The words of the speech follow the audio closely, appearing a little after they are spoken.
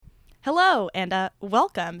Hello, and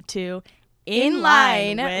welcome to In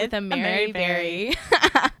Line with a Mary Berry.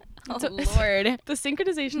 Oh, Lord. The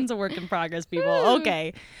synchronization's a work in progress, people.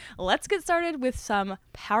 Okay, let's get started with some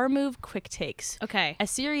Power Move Quick Takes. Okay. A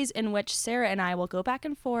series in which Sarah and I will go back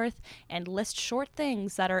and forth and list short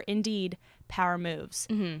things that are indeed power moves,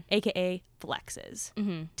 aka flexes.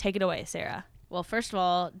 Take it away, Sarah. Well, first of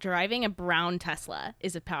all, driving a brown Tesla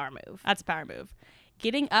is a power move. That's a power move.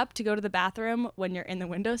 Getting up to go to the bathroom when you're in the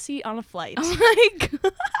window seat on a flight. Oh my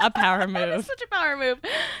God. A power move. That is such a power move.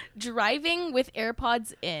 Driving with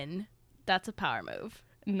AirPods in, that's a power move.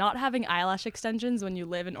 Not having eyelash extensions when you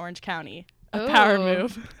live in Orange County. A Ooh. power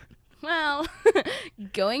move. Well,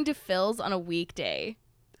 going to Phil's on a weekday.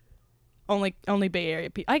 Only Bay Area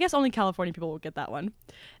people. I guess only California people will get that one.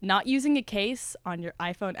 Not using a case on your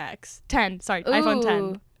iPhone 10. iPhone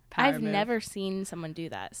 10. Power I've move. never seen someone do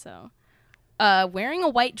that, so. Wearing a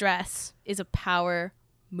white dress is a power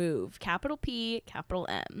move. Capital P, capital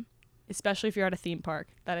M. Especially if you're at a theme park.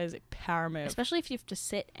 That is a power move. Especially if you have to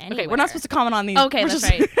sit anywhere. Okay, we're not supposed to comment on these. Okay, We're that's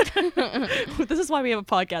right. This is why we have a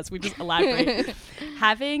podcast. We just elaborate.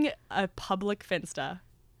 Having a public Finsta.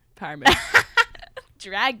 Power move.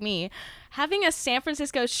 Drag me. Having a San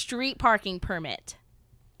Francisco street parking permit.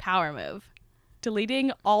 Power move.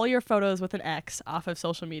 Deleting all your photos with an X off of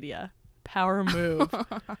social media. Power move.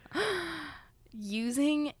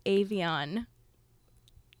 Using Avion.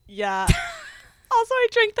 Yeah. Also, I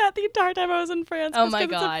drank that the entire time I was in France. Oh my It's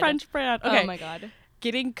a God. French brand. Okay. Oh my God.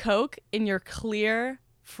 Getting Coke in your clear,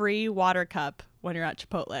 free water cup when you're at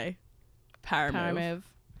Chipotle. Power move.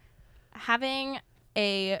 Having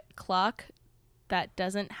a clock that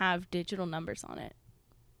doesn't have digital numbers on it.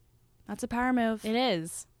 That's a power move. It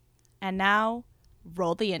is. And now,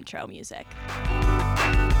 roll the intro music.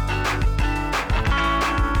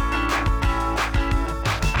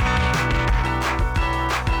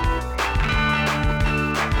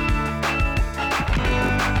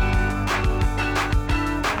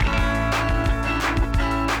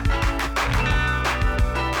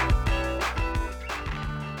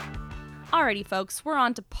 Alrighty, folks, we're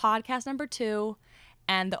on to podcast number 2,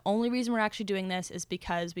 and the only reason we're actually doing this is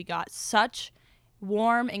because we got such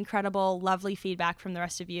warm, incredible, lovely feedback from the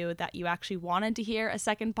rest of you that you actually wanted to hear a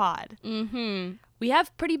second pod. We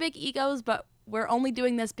have pretty big egos, but we're only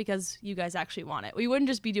doing this because you guys actually want it. We wouldn't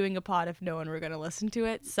just be doing a pod if no one were going to listen to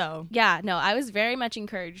it, so. Yeah, no, I was very much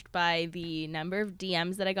encouraged by the number of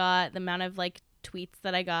DMs that I got, the amount of, tweets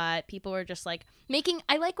that I got. People were just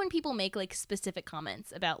I like when people make specific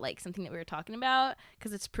comments about something that we were talking about,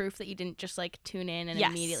 because it's proof that you didn't just tune in and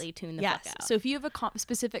immediately tune the fuck out. So if you have a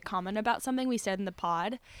specific comment about something we said in the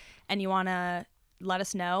pod and you want to let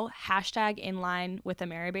us know, hashtag inline with a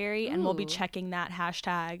Mary Berry, and we'll be checking that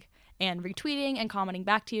hashtag and retweeting and commenting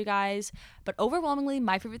back to you guys. But overwhelmingly,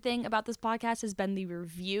 my favorite thing about this podcast has been the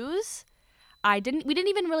reviews. We didn't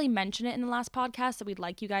even really mention it in the last podcast that we'd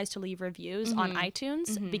like you guys to leave reviews on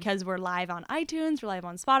iTunes, because we're live on iTunes, we're live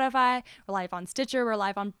on Spotify, we're live on Stitcher, we're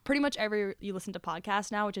live on pretty much every you listen to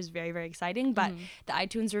podcast now, which is very, very exciting. But the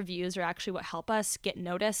iTunes reviews are actually what help us get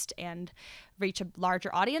noticed and reach a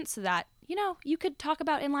larger audience, so that you could talk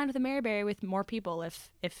about In Line with a Mary Berry with more people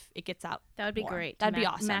if it gets out. That would be more. great. That'd be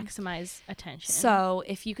awesome. Maximize attention. So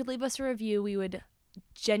if you could leave us a review, we would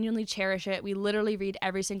genuinely cherish it. We literally read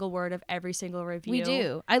every single word of every single review. We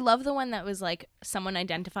do. I love the one that was someone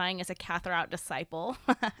identifying as a Cathrout disciple.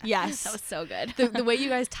 Yes. That was so good. The way you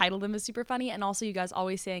guys titled them is super funny, and also you guys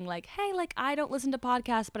always saying hey, I don't listen to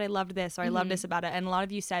podcasts, but I loved this, or I love this about it. And a lot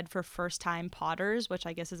of you said for first time podders, which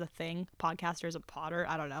I guess is a thing. Podcaster is a podder.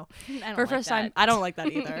 I don't know. For first time, I don't like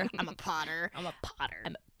that either. I'm a potter. I'm a potter.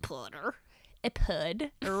 I'm a putter. A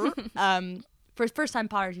pud. For first time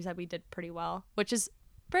podders, you said we did pretty well, which is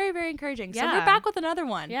very, very encouraging. So we're back with another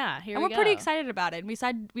one. Yeah, here and we we're go. pretty excited about it. And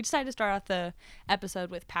we decided to start off the episode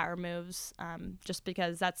with power moves, just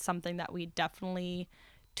because that's something that we definitely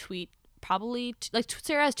tweet. Probably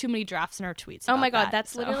Sarah has too many drafts in her tweets. Oh my God,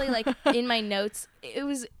 that's literally in my notes. It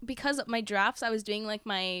was because of my drafts. I was doing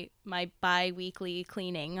my bi-weekly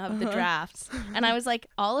cleaning of the drafts, and I was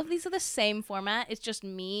all of these are the same format. It's just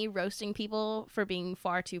me roasting people for being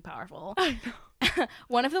far too powerful. I know.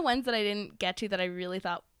 One of the ones that I didn't get to that I really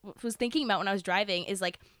was thinking about when I was driving is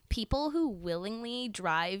people who willingly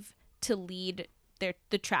drive to lead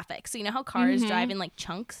the traffic. So you know how cars drive in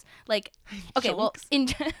chunks? Okay, well, in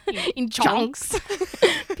chunks.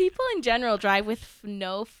 People in general drive with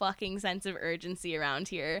no fucking sense of urgency around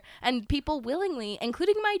here. And people willingly,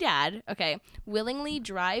 including my dad, willingly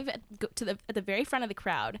drive at the very front of the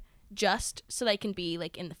crowd just so they can be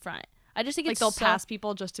in the front. I just think it's they'll pass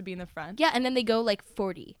people just to be in the front. Yeah, and then they go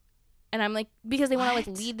 40. And I'm like, because they want to like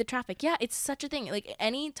What? lead the traffic. Yeah, it's such a thing. Like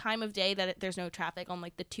any time of day that there's no traffic on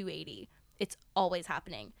like the 280, it's always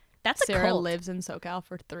happening. That's a Sarah cult. lives in SoCal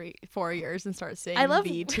for 4 years and starts saying I love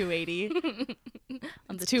the 280.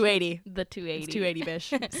 On It's 280. the 280. It's 280,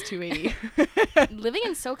 bish. It's 280. Living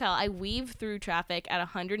in SoCal, I weave through traffic at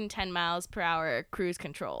 110 miles per hour cruise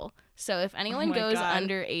control. So if anyone my goes God.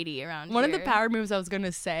 under 80 around One here, of the power moves I was going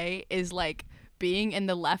to say is like being in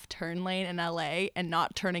the left turn lane in LA and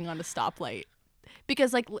not turning on a stoplight.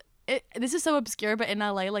 Because like this is so obscure, but in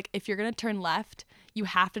LA, like if you're going to turn left, you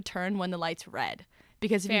have to turn when the light's red.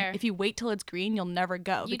 Because if you wait till it's green, you'll never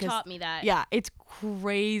go. you taught me that. Yeah, it's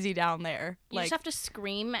crazy down there. You Like, just have to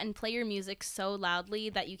scream and play your music so loudly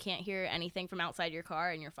that you can't hear anything from outside your car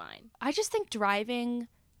and you're fine. I just think driving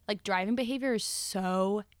behavior is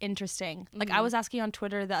so interesting. Like I was asking on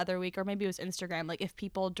Twitter the other week, or maybe it was Instagram, like if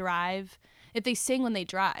people drive, if they sing when they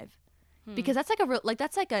drive. Because that's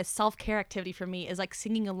like a self-care activity for me, is like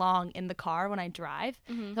singing along in the car when I drive.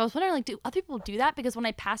 So I was wondering, like, do other people do that? Because when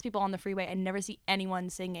I pass people on the freeway, I never see anyone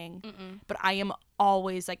singing. But I am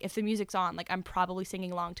always like, if the music's on, like I'm probably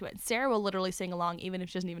singing along to it. Sarah will literally sing along even if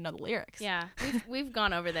she doesn't even know the lyrics. Yeah, we've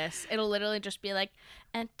gone over this. It'll literally just be like,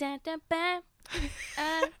 This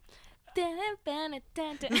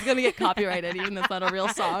is gonna get copyrighted, even though it's not a real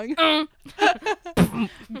song.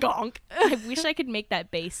 Gonk. I wish I could make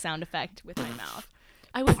that bass sound effect with my mouth.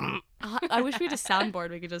 I wish we had a soundboard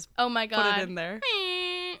we could just Oh my god. put it in there.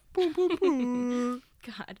 Boom, boom, boom.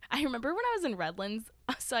 God, I remember when I was in Redlands,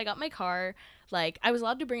 so I got my car, like, I was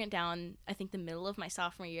allowed to bring it down, I think, the middle of my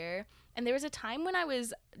sophomore year, and there was a time when I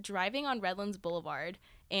was driving on Redlands Boulevard,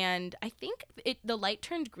 and I think the light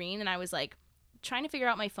turned green, and I was, like, trying to figure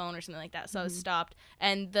out my phone or something like that, so I was stopped,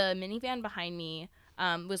 and the minivan behind me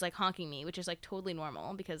was, like, honking me, which is, like, totally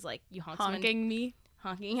normal, because, like, you honk someone...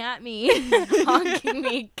 Honking at me. Honking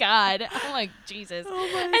me. God. I'm like, Jesus. Oh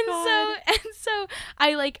my God. And so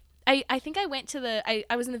I like I think I went to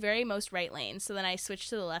I was in the very most right lane, so then I switched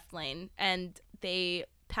to the left lane and they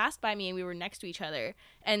passed by me and we were next to each other,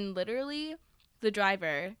 and literally the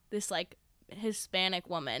driver, this like Hispanic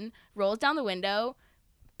woman, rolls down the window,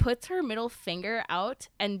 puts her middle finger out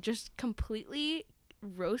and just completely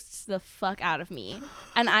roasts the fuck out of me.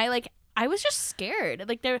 And I was just scared.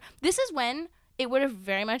 Like this is when it would have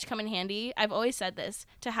very much come in handy, I've always said this,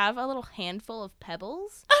 to have a little handful of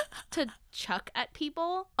pebbles to chuck at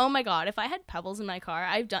people. Oh my god, if I had pebbles in my car,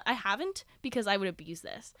 I haven't because I would abuse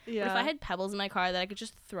this. Yeah. But if I had pebbles in my car that I could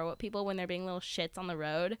just throw at people when they're being little shits on the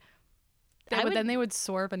road, but then they would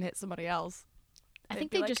swerve and hit somebody else. I think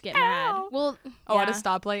be they'd like, just get "Ow!" mad. Well, At a yeah.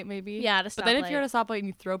 stoplight maybe. Yeah, at a But then if stoplight. you're at a stoplight and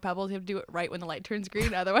you throw pebbles, you have to do it right when the light turns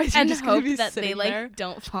green. Otherwise, you're And just gonna hope be that they sitting like there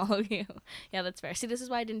don't follow you. Yeah, that's fair. See, this is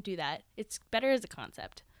why I didn't do that. It's better as a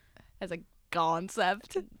concept. as a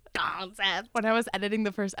concept. Concept. When I was editing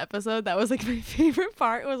the first episode, that was like my favorite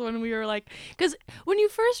part, was when we were like, because when you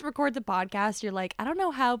first record the podcast, you're like, I don't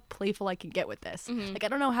know how playful I can get with this. Like, I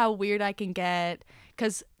don't know how weird I can get,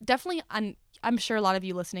 because definitely I'm sure a lot of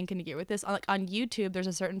you listening can get with this. Like on YouTube, there's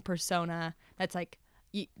a certain persona that's like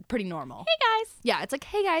pretty normal. Hey guys. Yeah, it's like,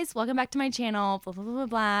 hey guys, welcome back to my channel, blah, blah, blah, blah,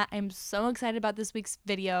 blah. I'm so excited about this week's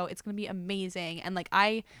video. It's going to be amazing. And like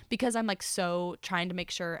because I'm like so trying to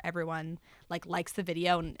make sure everyone like likes the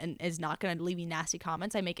video and is not going to leave me nasty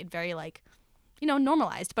comments, I make it very like,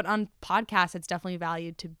 normalized. But on podcasts, it's definitely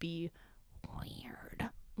valued to be weird,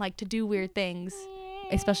 like to do weird things,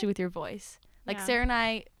 especially with your voice. Like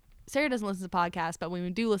Yeah. Sarah doesn't listen to podcasts, but when we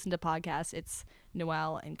do listen to podcasts, it's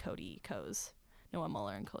Noelle and Cody Coes. Noelle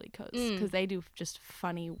Muller and Cody Coates, because they do just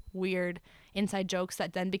funny, weird inside jokes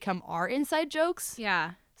that then become our inside jokes.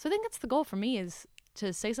 Yeah. So I think that's the goal for me, is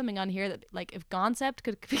to say something on here that, like, if concept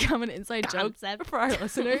could become an inside joke for our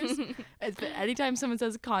listeners, anytime someone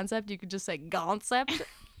says concept, you could just say concept.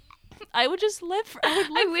 I would just live.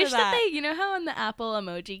 I wish that they, how on the Apple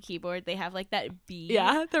emoji keyboard they have like that B.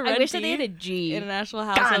 Yeah, the red I wish B. that they had a G. International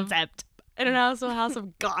House Concept. International House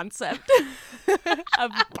of Concept.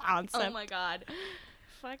 Of concept. Oh my god.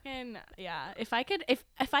 Fucking yeah. If I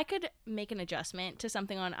could make an adjustment to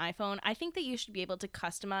something on iPhone, I think that you should be able to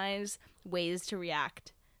customize ways to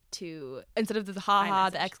react to, instead of the haha,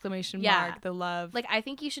 the iMessage. exclamation Yeah. mark, the love. like, I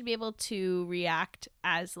think you should be able to react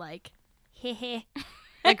as like heh.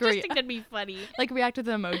 Like, I just think that'd be funny. like react with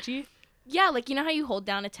an emoji. Yeah, like, how you hold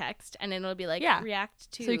down a text and it'll be like, Yeah.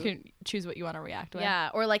 react to. So you can choose what you want to react with.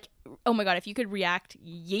 Yeah, or like, oh my god, if you could react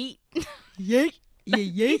yeet. Yeet.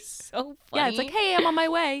 Yeet. So funny. Yeah, it's like, hey, I'm on my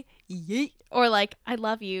way. Yeet. Or like, I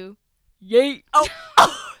love you. Yeet. Oh,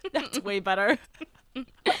 that's way better.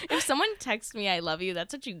 If someone texts me I love you,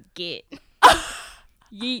 that's what you get.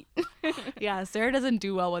 Yeet. Yeah, Sarah doesn't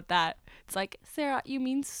do well with that. It's like, Sarah, you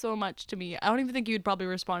mean so much to me. I don't even think you'd probably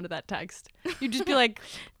respond to that text. You'd just be like,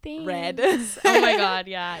 red. Oh my God,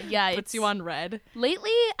 yeah. Yeah. Puts you on red. Lately,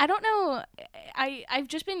 I don't know. I've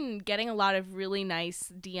just been getting a lot of really nice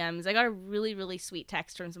DMs. I got a really, really sweet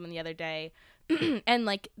text from someone the other day. And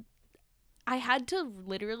like, I had to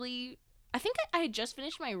literally, I think I had just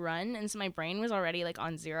finished my run, and so my brain was already like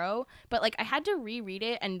on 0, but like I had to reread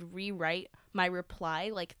it and rewrite my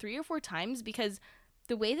reply like 3 or 4 times, because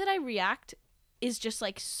the way that I react is just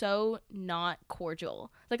like so not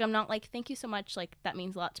cordial. Like, I'm not like, thank you so much, like that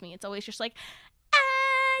means a lot to me. It's always just like,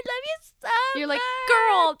 I love you so You're like, much,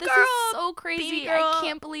 girl, this is so crazy. girl. I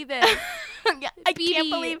can't believe this. Yeah, I can't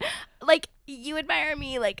believe, like, you admire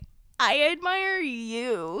me, like I admire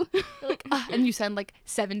you. Like, and you send like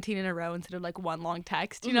 17 in a row instead of like one long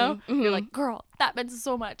text, you know? You're like, girl, that meant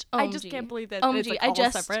so much. I just can't believe this. OMG, It's like I all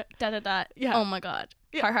just separate. Yeah. Oh my God.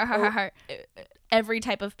 Yeah. Heart. Every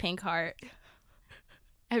type of pink heart.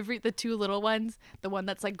 The 2 little ones, the one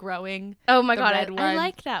that's like growing. Oh my the God, red I one.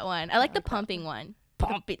 like that one. I like the pumping one.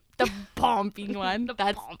 Pump it. The pumping one.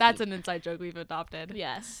 The That's an inside joke we've adopted.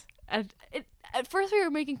 Yes. And at first you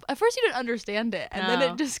didn't understand it, and then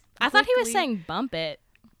No. it just. I thought he was quickly- saying bump it.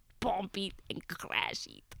 Pump it and crash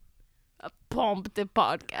it. Pump the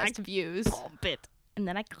podcast views. Bump it. And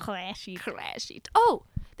then I crash it. Crash it. Oh,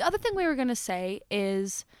 the other thing we were gonna say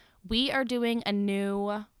is we are doing a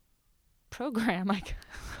new program. Like,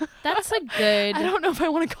 That's a good. I don't know if I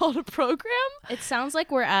want to call it a program. It sounds like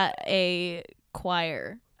we're at a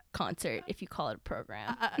choir concert if you call it a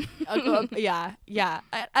program. Yeah.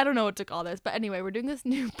 I don't know what to call this, but anyway, we're doing this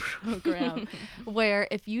new program where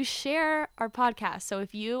if you share our podcast, so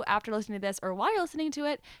if you, after listening to this or while you're listening to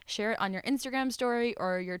it, share it on your Instagram story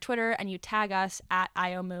or your Twitter, and you tag us at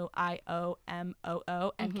IOMOO,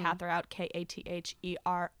 IOMOO, and Katherout,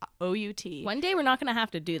 KATHEROUT. One day we're not going to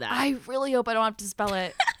have to do that. I really hope I don't have to spell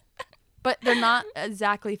it. But they're not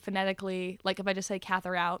exactly phonetically, like if I just say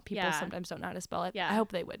Katherout, people sometimes don't know how to spell it. Yeah. I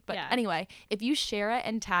hope they would. But anyway, if you share it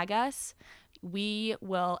and tag us, we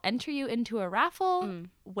will enter you into a raffle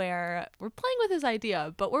where we're playing with this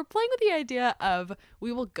idea, but we're playing with the idea of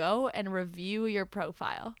we will go and review your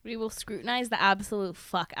profile. We will scrutinize the absolute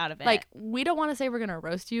fuck out of it. Like, we don't want to say we're going to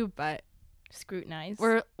roast you, but scrutinize.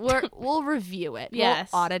 We'll review it. Yes.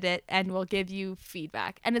 We'll audit it, and we'll give you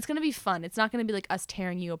feedback. And it's going to be fun. It's not going to be like us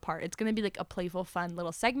tearing you apart. It's going to be like a playful, fun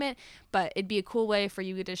little segment, but it'd be a cool way for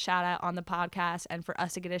you to get a shout out on the podcast and for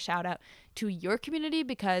us to get a shout out to your community,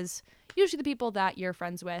 because usually the people that you're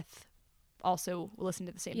friends with also listen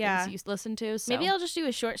to the same things you listen to. So. Maybe I'll just do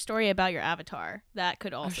a short story about your avatar. That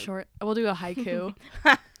could also. We'll do a haiku.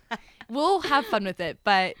 We'll have fun with it,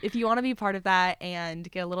 but if you want to be part of that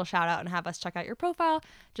and get a little shout out and have us check out your profile,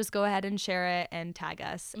 just go ahead and share it and tag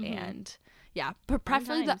us. And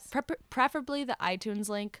preferably the iTunes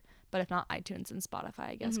link, but if not, iTunes and Spotify,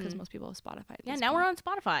 I guess, because most people have Spotify. Yeah, now we're on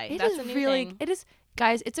Spotify. That's a new thing. It is,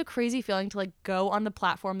 guys, it's a crazy feeling to like go on the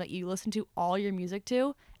platform that you listen to all your music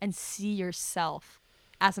to and see yourself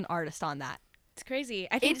as an artist on that. It's crazy.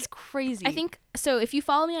 It's crazy. I think so. If you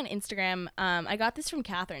follow me on Instagram, I got this from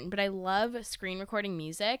Catherine, but I love screen recording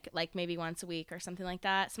music, like maybe once a week or something like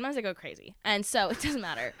that. Sometimes I go crazy, and so it doesn't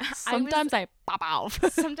matter. Sometimes I pop off.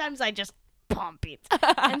 Sometimes I just pump it.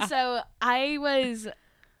 And so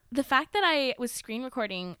the fact that I was screen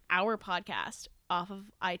recording our podcast off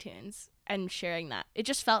of iTunes and sharing that, it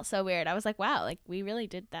just felt so weird. I was like, wow, like we really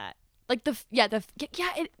did that. Like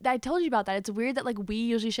I told you about that. It's weird that like we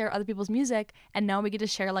usually share other people's music, and now we get to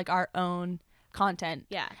share like our own content.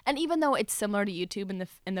 Yeah. And even though it's similar to YouTube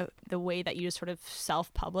in the way that you just sort of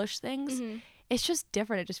self-publish things, it's just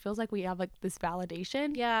different. It just feels like we have like this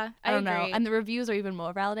validation. Yeah, I don't know. And the reviews are even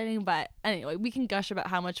more validating. But anyway, we can gush about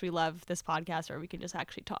how much we love this podcast, or we can just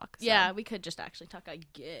actually talk. So. Yeah, we could just actually talk, I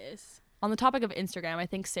guess. On the topic of Instagram, I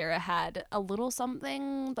think Sarah had a little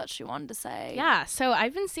something that she wanted to say. Yeah, so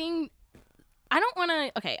I've been seeing. I don't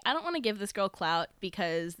want to give this girl clout,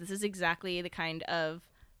 because this is exactly the kind of.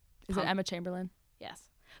 Is it Emma Chamberlain? Yes.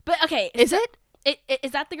 But okay. Is it?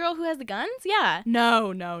 Is that the girl who has the guns? Yeah.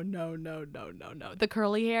 No. The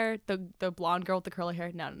curly hair, the blonde girl with the curly hair.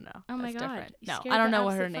 No. Oh my That's God. different. No, I don't know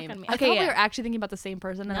what her name is. I thought we were actually thinking about the same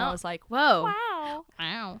person, and I was like, whoa.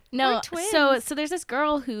 Wow. No, we're twins. so there's this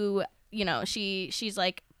girl who, you know, she's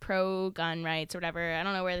like pro gun rights or whatever. I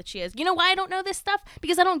don't know where that she is. You know why I don't know this stuff?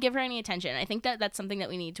 Because I don't give her any attention. I think that's something that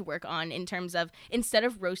we need to work on, in terms of, instead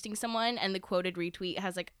of roasting someone and the quoted retweet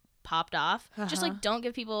has like popped off, just like don't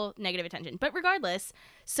give people negative attention. But regardless,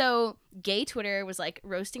 so gay Twitter was like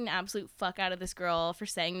roasting the absolute fuck out of this girl for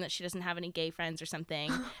saying that she doesn't have any gay friends or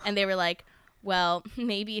something. And they were like, well,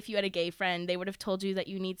 maybe if you had a gay friend, they would have told you that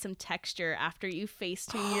you need some texture after you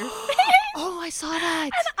Facetune your face. Oh, I saw that.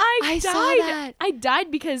 And I saw died. that. I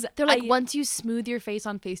died because They're like, once you smooth your face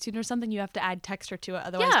on Facetune or something, you have to add texture to it.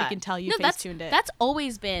 Otherwise, we can tell you Facetuned it. That's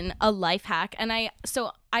always been a life hack. And I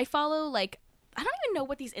follow, like, I don't even know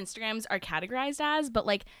what these Instagrams are categorized as, but,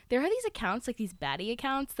 like, there are these accounts, like, these baddie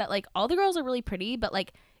accounts that, like, all the girls are really pretty, but,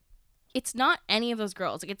 like, it's not any of those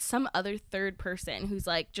girls. Like, it's some other third person who's,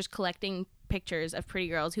 like, just collecting pictures of pretty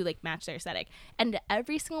girls who, like, match their aesthetic. And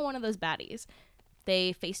every single one of those baddies,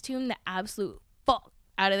 they Facetune the absolute fuck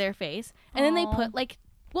out of their face. And then they put, like,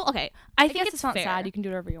 well, okay, I think it's not fair. sad. You can do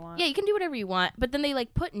whatever you want. Yeah, you can do whatever you want. But then they,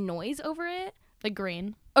 like, put noise over it. Like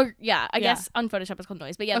green. Or, yeah, I guess on Photoshop it's called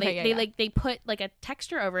noise. But, yeah, Okay, they put, like, a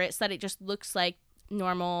texture over it so that it just looks like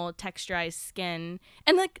normal texturized skin.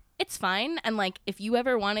 And, like, it's fine. And, like, if you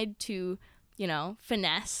ever wanted to, you know,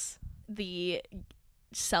 finesse the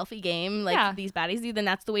selfie game like these baddies do, then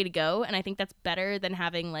that's the way to go. And I think that's better than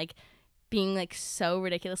having, like, being, like, so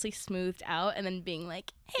ridiculously smoothed out and then being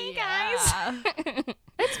like, hey guys.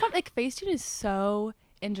 It's fun. Like, Facetune is so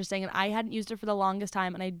interesting, and I hadn't used it for the longest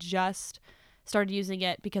time, and I just started using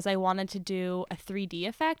it because I wanted to do a 3D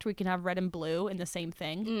effect where you can have red and blue in the same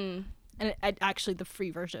thing. And actually, the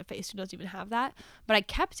free version of Facetune doesn't even have that. But I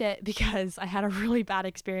kept it because I had a really bad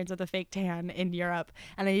experience with a fake tan in Europe.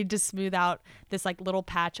 And I needed to smooth out this, like, little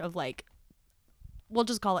patch of, like, we'll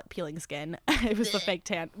just call it peeling skin. It was the fake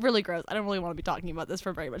tan. Really gross. I don't really want to be talking about this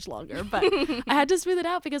for very much longer. But I had to smooth it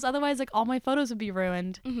out because otherwise, like, all my photos would be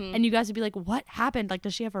ruined. And you guys would be like, what happened? Like,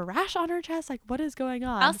 does she have a rash on her chest? Like, what is going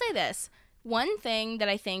on? I'll say this. One thing that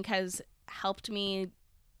I think has helped me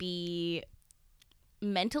be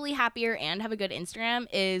mentally happier and have a good Instagram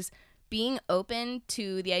is being open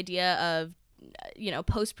to the idea of, you know,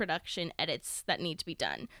 post-production edits that need to be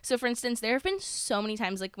done. So, for instance, there have been so many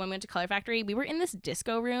times, like, when we went to Color Factory, we were in this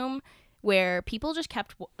disco room where people just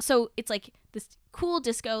kept, so it's like this cool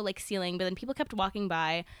disco, like, ceiling, but then people kept walking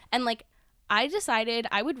by, and, like, I decided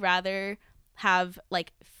I would rather have,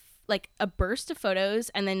 like, a burst of photos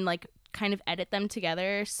and then, like, kind of edit them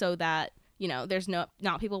together so that, you know, there's not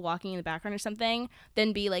people walking in the background or something,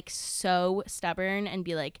 then be, like, so stubborn and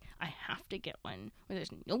be like, I have to get one where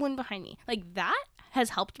there's no one behind me. Like, that has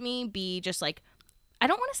helped me be just, like, I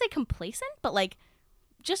don't want to say complacent, but, like,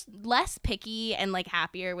 just less picky and, like,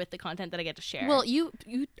 happier with the content that I get to share. Well, you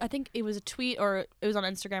I think it was a tweet or it was on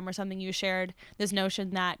Instagram or something, you shared this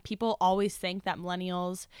notion that people always think that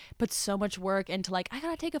millennials put so much work into, like, I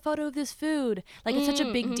gotta take a photo of this food. Like, it's such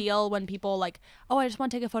a big deal when people, like, oh, I just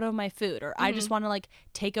want to take a photo of my food, or I just want to, like,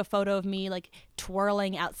 take a photo of me, like,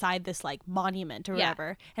 twirling outside this, like, monument or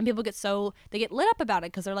whatever. And people they get lit up about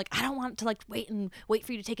it because they're like, I don't want to, like, wait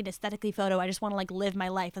for you to take an aesthetically photo. I just want to, like, live my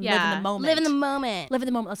life and live in the moment. Live in the moment.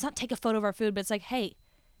 Let's not take a photo of our food, but it's like, hey,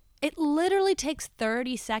 it literally takes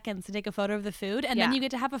 30 seconds to take a photo of the food, and then you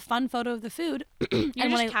get to have a fun photo of the food. You're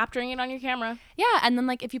just capturing it on your camera. Yeah, and then,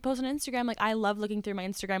 like, if you post on Instagram, like, I love looking through my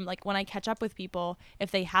Instagram, like, when I catch up with people,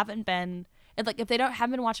 if they haven't been, if they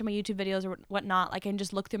haven't been watching my YouTube videos or whatnot, like, I can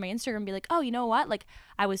just look through my Instagram and be like, oh, you know what? Like,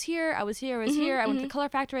 I was here. I went to the Color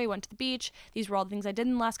Factory, I went to the beach. These were all the things I did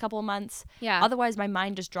in the last couple of months. Yeah. Otherwise, my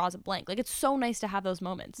mind just draws a blank. Like, it's so nice to have those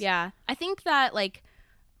moments. Yeah. I think that, like,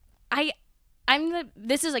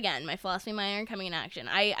 this is, again, my philosophy, my iron coming in action.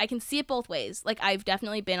 I can see it both ways. Like, I've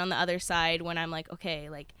definitely been on the other side when I'm like, okay,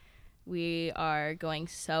 like, we are going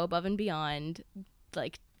so above and beyond,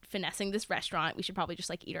 like, finessing this restaurant. We should probably just,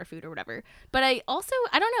 like, eat our food or whatever. But I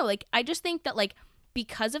don't know, like, I just think that, like,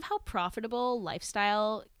 because of how profitable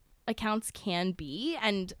lifestyle accounts can be,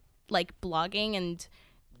 and, like, blogging and,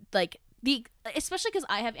 like, especially because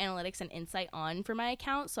I have analytics and insight on for my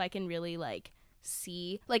account, so I can really, like,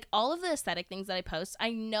 see, like, all of the aesthetic things that I post. I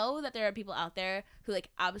know that there are people out there who, like,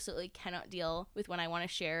 absolutely cannot deal with when I want to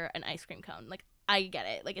share an ice cream cone. Like, I get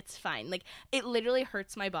it. Like, it's fine. Like, it literally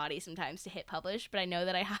hurts my body sometimes to hit publish, but I know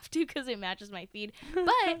that I have to because it matches my feed.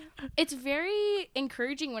 But it's very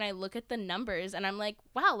encouraging when I look at the numbers and I'm like,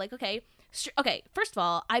 wow, like, okay, first of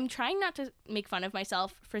all, I'm trying not to make fun of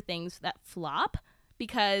myself for things that flop,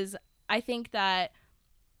 because I think that,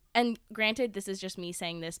 and granted, this is just me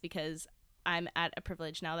saying this because I'm at a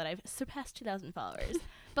privilege now that I've surpassed 2,000 followers.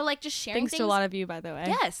 But, like, just sharing Thanks things. to a lot of you, by the way.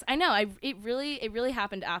 Yes, I know. It really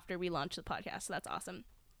happened after we launched the podcast, so that's awesome.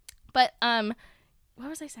 But what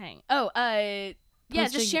was I saying? Oh, yeah,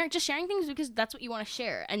 just sharing things because that's what you want to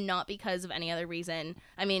share, and not because of any other reason.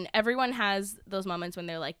 I mean, everyone has those moments when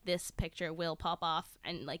they're like, this picture will pop off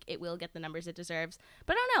and, like, it will get the numbers it deserves.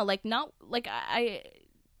 But I don't know, like, not like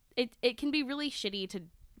it can be really shitty to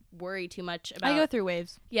worry too much about. I go through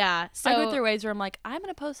waves. Yeah. So I go through waves where I'm like, I'm going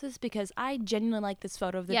to post this because I genuinely like this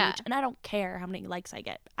photo of the Yeah. beach and I don't care how many likes I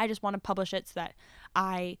get. I just want to publish it so that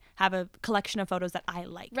I have a collection of photos that I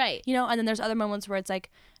like. Right. You know, and then there's other moments where it's like,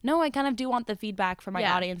 no, I kind of do want the feedback from my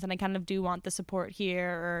Yeah. audience and I kind of do want the support here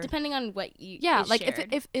or depending on what you yeah, is like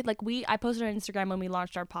shared. if it like I posted on Instagram when we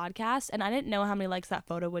launched our podcast and I didn't know how many likes that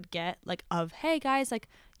photo would get, like of, hey guys, like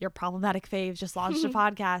your problematic faves just launched a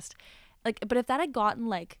podcast. Like, but if that had gotten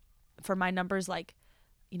like for my numbers like,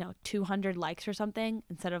 you know, 200 likes or something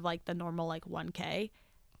instead of like the normal like 1K,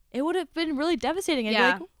 it would have been really devastating. I'd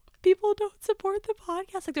Yeah. be like, people don't support the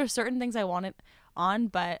podcast. Like there's certain things I want it on,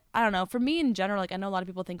 but I don't know. For me in general, like I know a lot of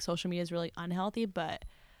people think social media is really unhealthy, but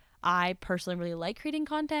I personally really like creating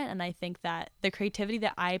content, and I think that the creativity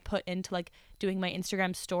that I put into like doing my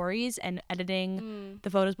Instagram stories and editing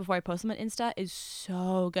the photos before I post them on Insta is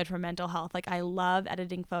so good for mental health. Like I love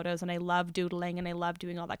editing photos and I love doodling and I love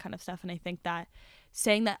doing all that kind of stuff, and I think that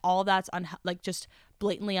saying that all that's like just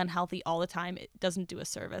blatantly unhealthy all the time, it doesn't do a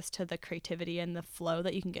service to the creativity and the flow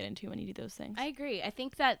that you can get into when you do those things. I agree. I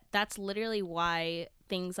think that that's literally why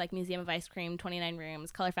things like Museum of Ice Cream, 29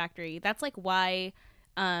 Rooms, Color Factory, that's like why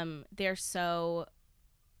they're so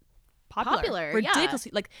popular.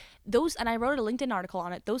 Ridiculously like those, and I wrote a LinkedIn article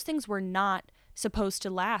on it. Those things were not supposed to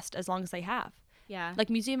last as long as they have. Yeah. Like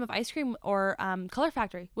Museum of Ice Cream or Color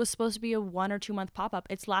Factory was supposed to be a 1 or 2 month pop-up.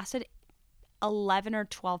 It's lasted 11 or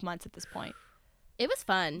 12 months at this point. It was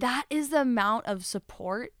fun. That is the amount of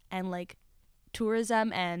support and like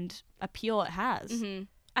tourism and appeal it has. Mm-hmm.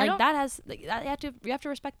 Like that has like that you have to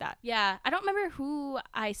respect that. Yeah, I don't remember who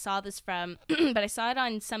I saw this from, but I saw it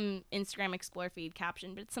on some Instagram Explore feed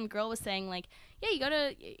caption. But some girl was saying like, yeah,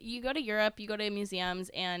 you go to Europe, you go to museums,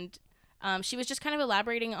 and she was just kind of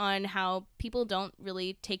elaborating on how people don't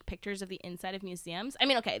really take pictures of the inside of museums. I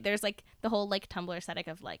mean, okay, there's like the whole like Tumblr aesthetic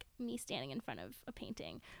of like me standing in front of a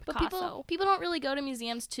painting, but Picasso. people don't really go to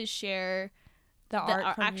museums to share The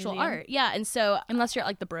art from actual museum. art. Yeah, and so Unless you're at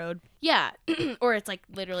like the Broad. yeah, or it's like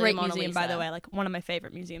literally Great Mona museum, Lisa. by the way. Like one of my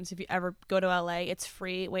favorite museums. If you ever go to LA, it's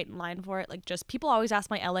free. Wait in line for it. Like just people always ask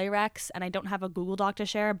my LA Rex, and I don't have a Google Doc to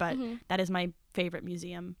share, but that is my favorite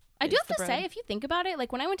museum. I do is have the to Broad. say, if you think about it,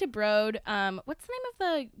 like when I went to Broad, what's the name of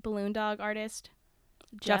the balloon dog artist?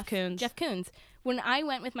 Jeff Koons. Jeff Koons. When I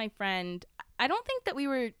went with my friend, I don't think that we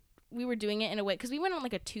were doing it in a way, because we went on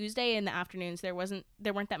like a Tuesday in the afternoons. There weren't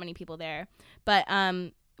that many people there, but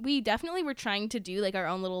we definitely were trying to do like our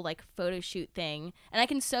own little like photo shoot thing. And I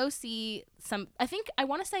can so see I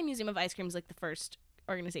want to say Museum of Ice Cream is like the first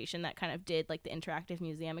organization that kind of did like the interactive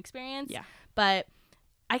museum experience. Yeah. But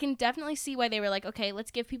I can definitely see why they were like, okay, let's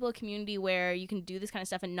give people a community where you can do this kind of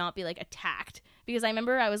stuff and not be like attacked. Because I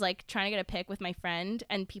remember I was like trying to get a pic with my friend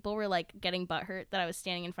and people were like getting butthurt that I was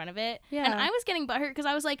standing in front of it. Yeah. And I was getting butthurt because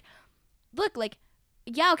I was like, look, like,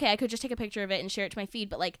 yeah, okay, I could just take a picture of it and share it to my feed,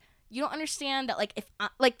 but like, you don't understand that like if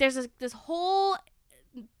like there's this whole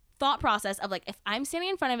thought process of like, if I'm standing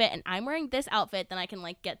in front of it and I'm wearing this outfit, then I can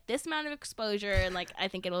like get this amount of exposure and like I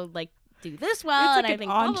think it'll like do this well. It's and like I an think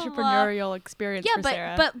blah, blah, blah. entrepreneurial experience Yeah, for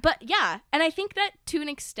Sarah. but yeah, and I think that to an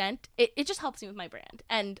extent it just helps me with my brand,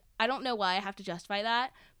 and I don't know why I have to justify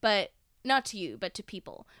that, but not to you, but to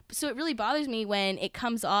people. So it really bothers me when it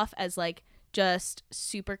comes off as like just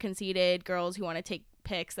super conceited girls who want to take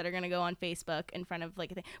pics that are going to go on Facebook in front of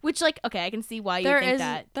like a thing, which like, okay, I can see why you think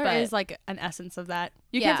that. There but is like an essence of that.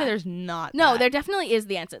 You Yeah. can't say there's not. no, that. there definitely is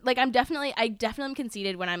the answer. Like I definitely am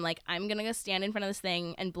conceited when I'm like, I'm going to go stand in front of this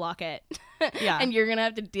thing and block it. Yeah. And you're going to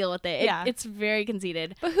have to deal with it. Yeah. It's very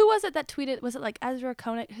conceited. But who was it that tweeted? Was it like Ezra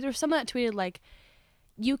Koenig? There was someone that tweeted like,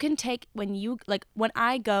 you can take when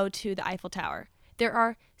I go to the Eiffel Tower, there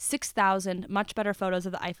are 6,000 much better photos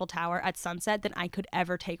of the Eiffel Tower at sunset than I could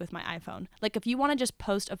ever take with my iPhone. Like if you want to just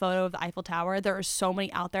post a photo of the Eiffel Tower, there are so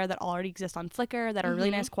many out there that already exist on Flickr that are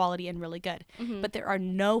really nice quality and really good. But there are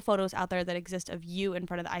no photos out there that exist of you in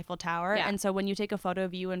front of the Eiffel Tower. Yeah. And so when you take a photo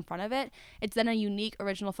of you in front of it, it's then a unique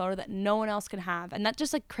original photo that no one else can have. And that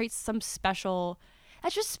just like creates some special...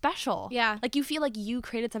 That's just special. Yeah. Like you feel like you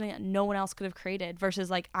created something that no one else could have created versus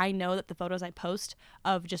like I know that the photos I post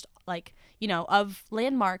of just like, you know, of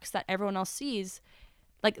landmarks that everyone else sees,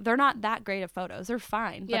 like they're not that great of photos. They're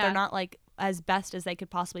fine, but Yeah. they're not like as best as they could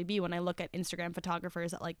possibly be when I look at Instagram photographers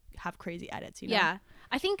that like have crazy edits, you know? Yeah.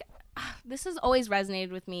 I think this has always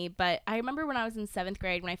resonated with me, but I remember when I was in 7th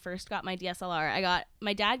grade when I first got my DSLR,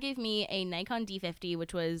 my dad gave me a Nikon D50,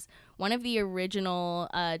 which was one of the original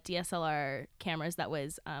DSLR cameras that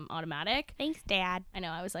was automatic. Thanks, Dad. I know.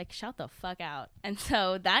 I was like, shout the fuck out. And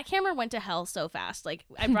so that camera went to hell so fast. Like,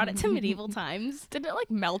 I brought it to Medieval Times. Did it like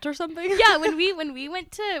melt or something? Yeah, when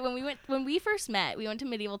we first met, we went to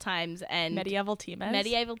Medieval Times and Medieval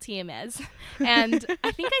TMS. And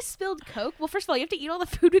I think I spilled Coke. Well, first of all, you have to eat all the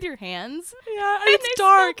food with your hands. Yeah, and it's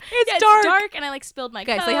dark. It's dark. And I like spilled my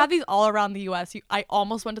Guys, Coke. they have these all around the U.S. I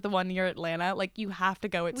almost went to the one near Atlanta. Like, you have to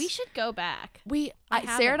go. We should go back.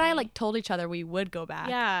 Sarah and I like told each other we would go back.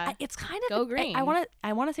 Yeah, it's kind of go green. I want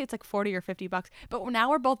to say it's like $40 or $50, but now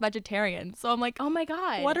we're both vegetarians. So I'm like, oh my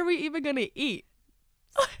god, what are we even gonna eat?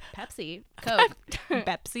 Pepsi, Coke,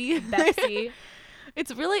 Pepsi.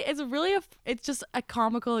 It's just a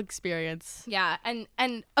comical experience. Yeah,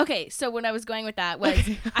 and okay, so when I was going with that was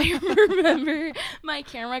I remember my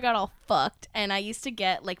camera got all fucked, and I used to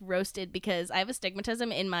get like roasted because I have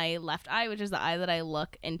astigmatism in my left eye, which is the eye that I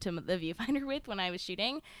look into the viewfinder with when I was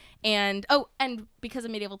shooting, and because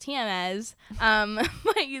of Medieval TMS,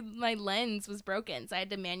 my lens was broken, so I had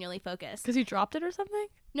to manually focus. Because you dropped it or something?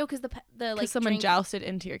 No, because the like someone jousted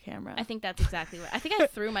into your camera. I think that's exactly what. I think I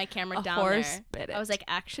threw my camera down horse there. bit it. I was like,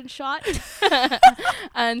 action shot,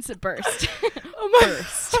 and so burst.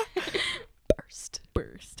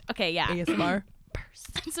 Burst. Okay, yeah. ASMR.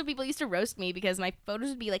 Burst. So people used to roast me because my photos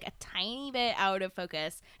would be like a tiny bit out of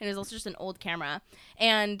focus, and it was also just an old camera.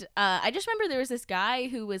 And I just remember there was this guy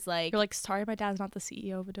who was like, "You're like, sorry, my dad's not the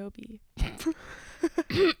CEO of Adobe."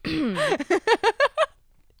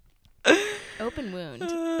 Open wound.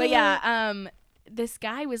 But yeah, this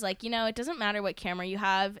guy was like, it doesn't matter what camera you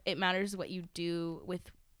have, it matters what you do with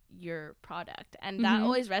your product. And that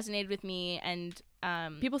always resonated with me. And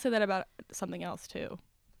people say that about something else too.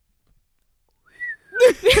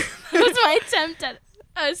 That was my attempt at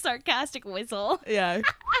a sarcastic whistle. Yeah.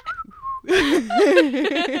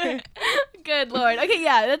 Good Lord. Okay,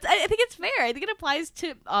 yeah, I think it's fair. I think it applies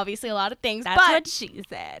to obviously a lot of things. That's what she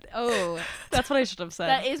said. Oh, that's what I should have said.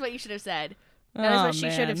 That is what you should have said. That is what she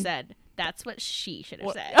should have said. That's what she should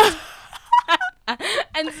have said.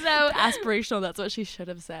 And so aspirational. That's what she should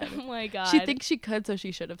have said. Oh my god. She thinks she could, so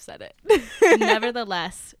she should have said it.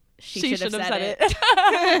 Nevertheless, she should have said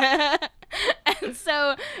it. And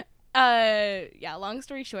so, yeah. Long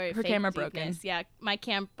story short, her camera broken. Yeah, my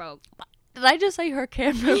cam broke. Did I just say her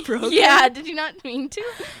camera broke? Yeah. Did you not mean to?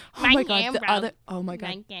 Oh my god. Oh my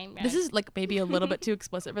god. This is like maybe a little bit too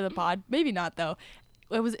explicit for the pod. Maybe not though.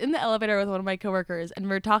 I was in the elevator with one of my coworkers, and we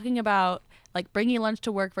were talking about like bringing lunch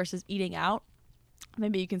to work versus eating out.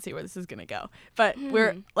 Maybe you can see where this is gonna go. But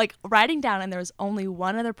we're like riding down, and there was only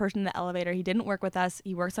one other person in the elevator. He didn't work with us.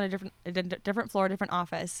 He works on a different floor, different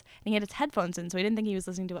office, and he had his headphones in, so he didn't think he was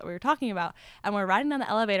listening to what we were talking about. And we're riding down the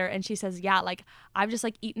elevator, and she says, "Yeah, like I've just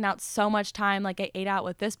like eaten out so much time. Like I ate out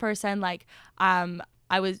with this person. Like I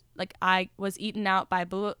was eaten out by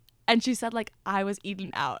blue." And she said like I was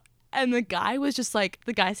eaten out. And the guy was just like,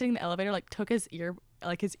 the guy sitting in the elevator like took his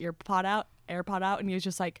AirPod out, and he was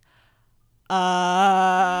just like, and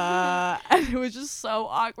it was just so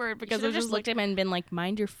awkward because I just looked at him and been like,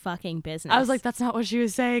 mind your fucking business. I was like, that's not what she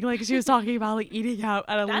was saying. Like she was talking about like eating out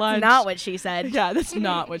at a lunch. That's not what she said. Yeah, that's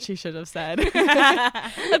not what she should have said.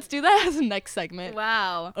 Let's do that as a next segment.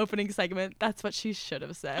 Wow. Opening segment. That's what she should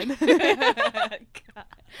have said. God.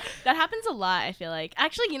 That happens a lot, I feel like.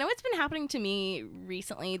 Actually, you know what's been happening to me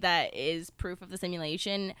recently that is proof of the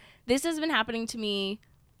simulation? This has been happening to me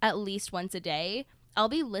at least once a day. I'll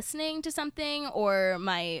be listening to something, or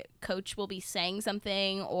my coach will be saying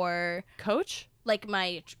something, or coach, like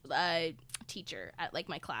my teacher at like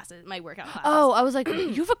my classes, my workout classes. Oh, I was like,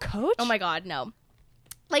 you have a coach? Oh my god, no.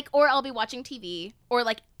 Like, or I'll be watching TV or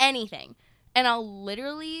like anything, and I'll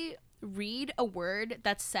literally read a word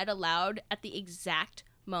that's said aloud at the exact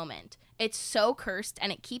moment. It's so cursed,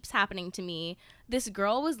 and it keeps happening to me. This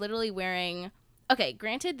girl was literally wearing. Okay,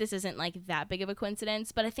 granted, this isn't like that big of a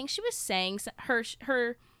coincidence, but I think she was saying her.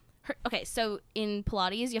 Okay, so in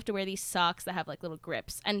Pilates, you have to wear these socks that have like little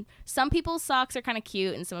grips, and some people's socks are kind of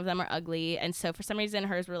cute, and some of them are ugly. And so for some reason,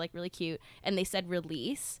 hers were like really cute, and they said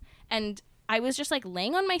release. And I was just like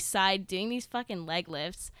laying on my side doing these fucking leg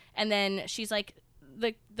lifts, and then she's like,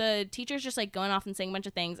 the teacher's just like going off and saying a bunch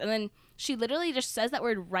of things, and then she literally just says that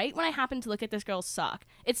word right when I happen to look at this girl's sock.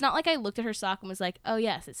 It's not like I looked at her sock and was like, oh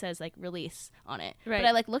yes, it says like release on it. Right. But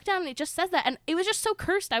I like looked down and it just says that, and it was just so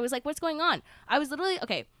cursed. I was like, what's going on? I was literally,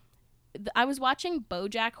 okay, I was watching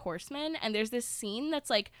BoJack Horseman, and there's this scene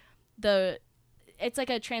that's like it's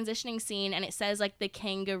like a transitioning scene, and it says like the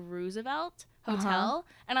Kanga Roosevelt Hotel,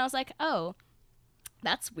 and I was like, oh,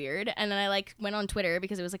 that's weird. And then I like went on Twitter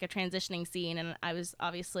because it was like a transitioning scene, and I was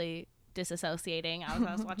obviously disassociating. I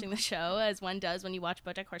was watching the show, as one does when you watch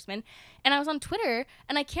BoJack Horseman, and I was on Twitter,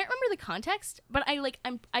 and I can't remember the context, but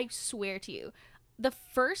I swear to you, the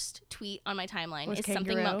first tweet on my timeline is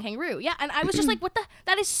something about kangaroo. Yeah, and I was just like, what the?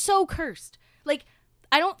 That is so cursed. Like,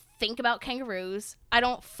 I don't think about kangaroos. I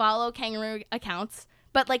don't follow kangaroo accounts,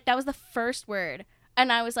 but like that was the first word,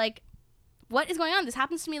 and I was like, what is going on? This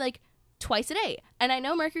happens to me like twice a day, and I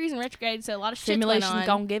know Mercury's in retrograde, so a lot of shit's going on. Simulation's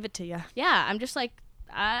gonna give it to you. Yeah, I'm just like,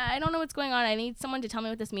 I don't know what's going on. I need someone to tell me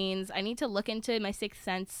what this means. I need to look into my sixth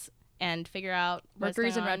sense and figure out what's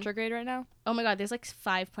Mercury's going in on. retrograde right now? Oh my god, there's like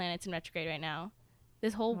 5 planets in retrograde right now.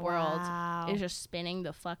 This whole world is just spinning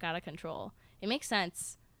the fuck out of control. It makes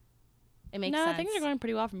sense. It makes sense. No, things are going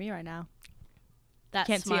pretty well for me right now. That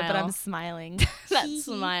Can't smile. see it, but I'm smiling. That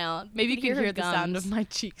smile. Maybe you can her hear the sound gums. of my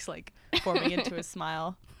cheeks like forming into a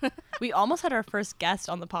smile. We almost had our first guest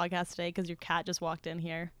on the podcast today because your cat just walked in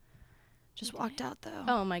here. Just walked out though.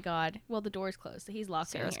 Oh my god. Well, the door's closed, so he's locked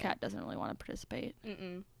Sarah's in here. cat doesn't really want to participate.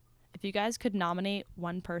 Mm-mm. If you guys could nominate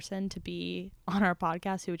one person to be on our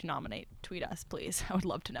podcast, who would you nominate? Tweet us, please. I would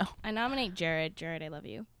love to know. I nominate Jared. Jared, I love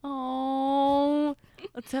you. Oh,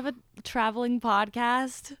 let's have a traveling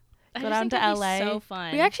podcast. Go down to LA. So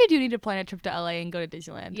fun. We actually do need to plan a trip to LA and go to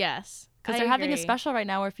Disneyland. Yes. Because they're having a special right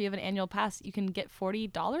now where if you have an annual pass, you can get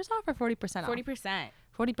 $40 off or 40% off. 40%.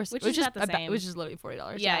 40%. Which is not the same. Which is literally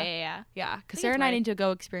 $40. Yeah. Yeah, because Sarah and I need to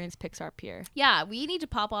go experience Pixar Pier. Yeah, we need to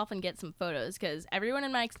pop off and get some photos because everyone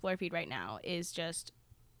in my Explore feed right now is just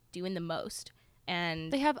doing the most.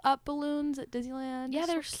 And they have up balloons at Disneyland. Yeah,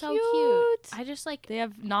 they're so cute. I just like... They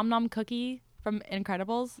have Nom Nom Cookie from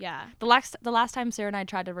Incredibles. Yeah. The last time Sarah and I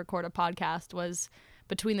tried to record a podcast was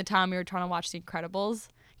between the time we were trying to watch The Incredibles.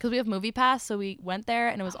 Because we have Movie Pass, so we went there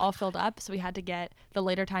and it was all filled up. So we had to get the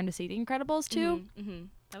later time to see The Incredibles too.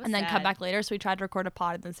 Mm-hmm. And then come back later. So we tried to record a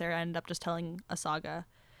pod and then Sarah ended up just telling a saga.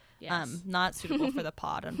 Yes. Not suitable for the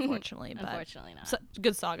pod, unfortunately. But unfortunately not. So,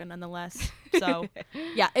 good saga nonetheless. So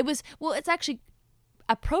yeah, it was, well, it's actually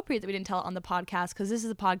appropriate that we didn't tell it on the podcast because this is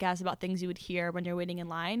a podcast about things you would hear when you're waiting in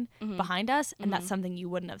line behind us. And that's something you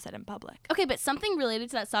wouldn't have said in public. Okay, but something related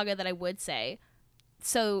to that saga that I would say.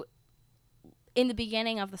 So in the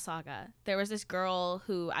beginning of the saga, there was this girl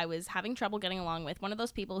who I was having trouble getting along with. One of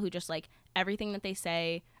those people who just like everything that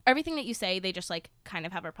you say, they just like kind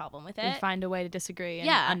of have a problem with it. They find a way to disagree and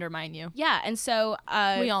undermine you. Yeah, and so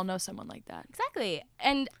we all know someone like that. Exactly,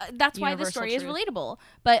 and that's why the story is relatable.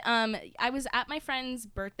 But I was at my friend's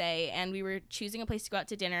birthday, and we were choosing a place to go out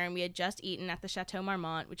to dinner, and we had just eaten at the Chateau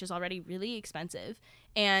Marmont, which is already really expensive.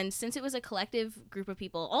 And since it was a collective group of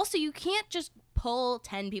people, also you can't just pull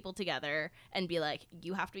 10 people together and be like,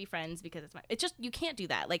 you have to be friends because it's just, you can't do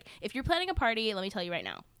that. Like, if you're planning a party, let me tell you right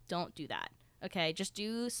now, don't do that. Okay, just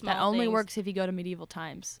do small That only things. works if you go to medieval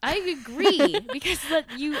times. I agree because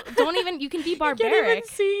you can be barbaric. You can't even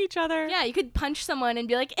see each other. Yeah, you could punch someone and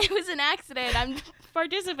be like, it was an accident. I'm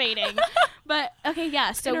participating. But okay,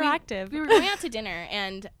 yeah. So interactive. We were going out to dinner,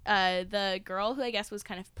 and the girl who I guess was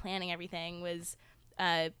kind of planning everything was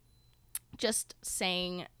just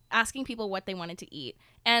asking people what they wanted to eat.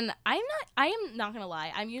 And I am not gonna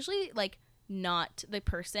lie. I'm usually like not the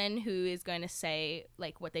person who is going to say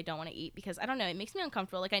like what they don't want to eat because I don't know, it makes me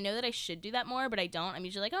uncomfortable. Like I know that I should do that more, but I don't. I'm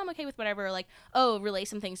usually like, oh, I'm okay with whatever. Or like, oh, relay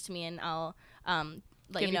some things to me and I'll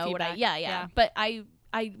let you know what I yeah. But I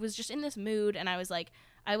was just in this mood and I was like,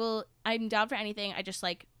 I'm down for anything. I just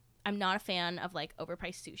like I'm not a fan of like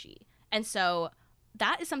overpriced sushi. And so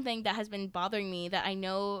that is something that has been bothering me that I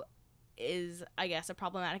know is, I guess, a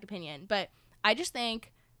problematic opinion. But I just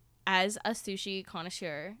think as a sushi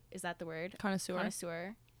connoisseur, is that the word?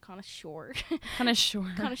 Connoisseur.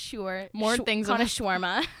 More things.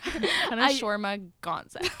 Connoisseurma. Connoisseurma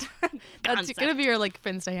concept. That's going to be your like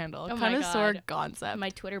Finsta handle. Oh Connoisseur concept. My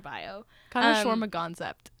Twitter bio. Connoisseurma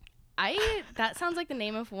concept. That sounds like the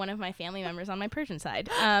name of one of my family members on my Persian side.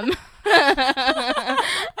 And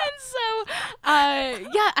so,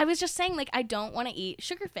 I was just saying, like, I don't want to eat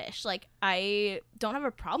sugarfish. Like, I don't have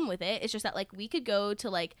a problem with it. It's just that, like, we could go to,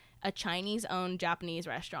 like, a Chinese-owned Japanese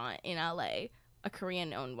restaurant in LA, a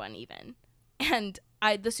Korean-owned one even. And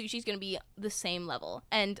the sushi's going to be the same level.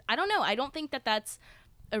 And I don't know. I don't think that that's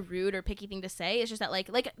a rude or picky thing to say. It's just that like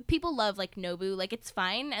people love like Nobu. Like it's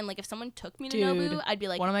fine. And like if someone took me to Nobu, I'd be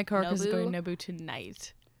like, one of my coworkers is going to Nobu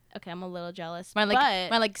tonight. Okay, I'm a little jealous.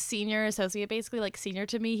 My senior associate, basically like senior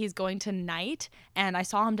to me, he's going tonight, and I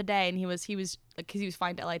saw him today, and he was like, because he was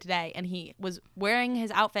flying to LA today, and he was wearing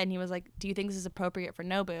his outfit, and he was like, "Do you think this is appropriate for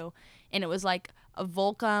Nobu?" And it was like a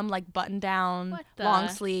Volcom like button down, long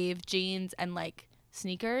sleeve jeans, and like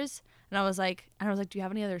sneakers. And I was like, "Do you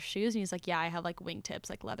have any other shoes?" And he's like, "Yeah, I have like wingtips,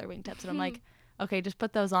 like leather wingtips." And I'm like, "Okay, just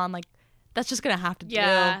put those on. Like, that's just gonna have to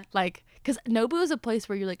Yeah. do. Like, because Nobu is a place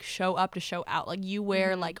where you like show up to show out. Like you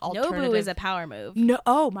wear like alternative. Nobu is a power move. No,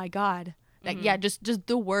 oh my god. Like, yeah, just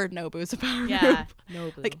the word Nobu is a power Yeah.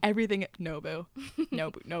 move. Nobu. Like everything Nobu.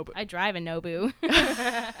 Nobu. I drive a Nobu.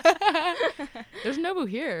 There's Nobu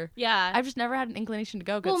here. Yeah. I've just never had an inclination to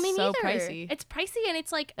go because Well, me it's so neither. pricey. It's pricey, and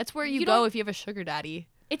it's like That's where you you go don't- if you have a sugar daddy.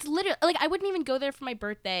 it's literally like I wouldn't even go there for my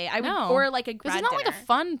birthday. I would, No. or like a Because grad it's not dinner. like a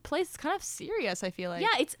fun place. It's kind of serious, I feel like.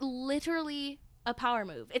 Yeah, it's literally a power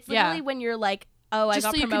move. It's Yeah. literally when you're like, oh, I Just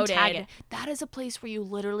got so promoted. you can tag it. That is a place where you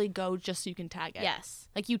literally go just so you can tag it. Yes.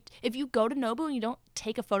 Like if you go to Nobu and you don't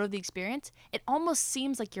take a photo of the experience, it almost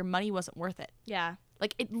seems like your money wasn't worth it. Yeah.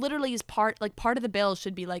 Like it literally is part of the bill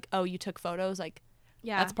should be like, oh, you took photos, like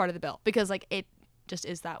Yeah. that's part of the bill because like it just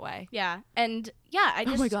is that way. Yeah. And yeah, I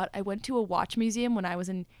just Oh my god, I went to a watch museum when I was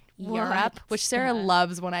in What? Europe, which Sarah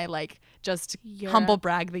loves when I like just Europe. humble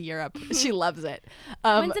brag the Europe. She loves it.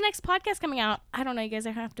 When's the next podcast coming out? I don't know. You guys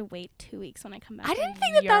are gonna have to wait 2 weeks when I come back. I didn't from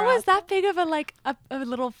think that was Europe. that big of a like a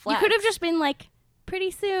little You flex. could have just been like, pretty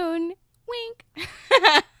soon, wink.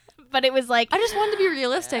 But it was like, I just wanted to be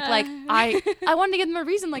realistic. Like I wanted to give them a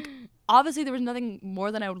reason. Like obviously there was nothing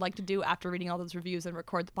more than I would like to do after reading all those reviews and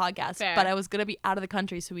record the podcast. Fair. But I was gonna be out of the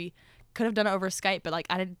country, so we could have done it over Skype. But like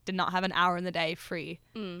I did not have an hour in the day free.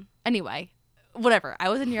 Anyway, whatever. I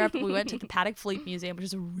was in Europe. We went to the Patek Philippe Museum, which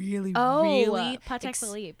is a really Patek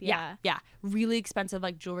Philippe. yeah, really expensive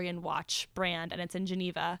like jewelry and watch brand, and it's in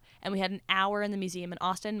Geneva. And we had an hour in the museum in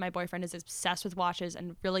Austin. My boyfriend is obsessed with watches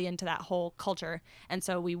and really into that whole culture, and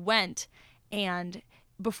so we went. And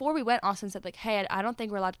before we went, Austin said like, "Hey, I don't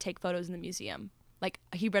think we're allowed to take photos in the museum." Like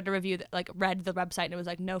he read a review that like read the website and it was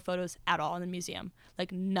like no photos at all in the museum,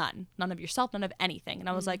 like none of yourself, none of anything. And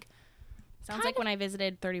I was like. Sounds like when I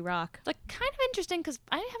visited 30 Rock. It's like kind of interesting because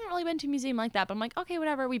I haven't really been to a museum like that, but I'm like, okay,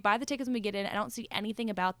 whatever. We buy the tickets when we get in. I don't see anything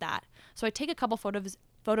about that. So I take a couple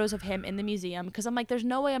photos of him in the museum because I'm like, there's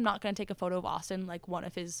no way I'm not going to take a photo of Austin, like one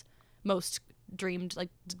of his most dreamed, like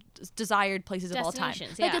desired places of all time.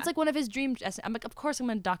 Destinations, Like yeah. it's like one of his dream. I'm like, of course I'm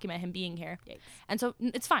going to document him being here. Yikes. And so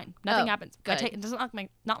it's fine. Nothing Oh, happens. good. It doesn't like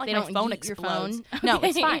not like They my don't phone yeet your explodes. phone? No,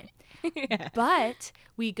 it's Okay. fine. Yeah. But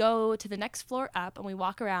we go to the next floor up and we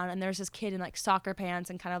walk around and there's this kid in like soccer pants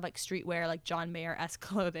and kind of like streetwear, like John Mayer-esque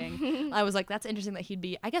clothing. I was like, that's interesting that he'd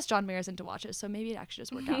be, I guess John Mayer's into watches, so maybe it actually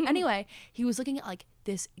just worked out. Anyway, he was looking at like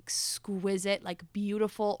this exquisite, like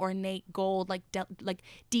beautiful, ornate gold, like like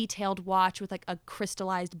detailed watch with like a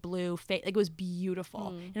crystallized blue face. Like it was beautiful.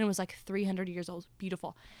 And it was like 300 years old.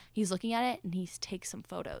 Beautiful. He's looking at it and he takes some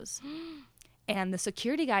photos. And the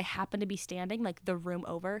security guy happened to be standing like the room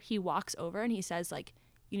over. He walks over and he says like,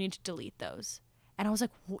 you need to delete those. And I was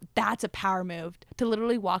like, that's a power move to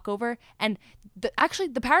literally walk over. And actually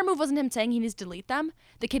the power move wasn't him saying he needs to delete them.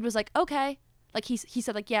 The kid was like, okay. Like he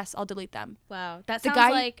said like, yes, I'll delete them. Wow. That The sounds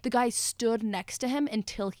guy, like. the guy stood next to him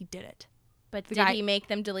until he did it. But the did guy- he make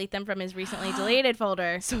them delete them from his recently deleted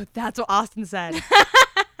folder? So that's what Austin said.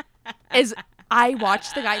 Is I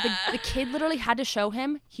watched the guy, the kid literally had to show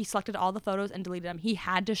him. He selected all the photos and deleted them. He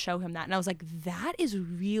had to show him that. And I was like, that is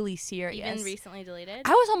really serious. Even recently deleted?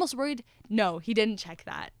 I was almost worried. No, he didn't check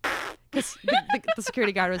that. Because the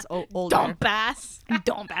security guard was older. Don't bass.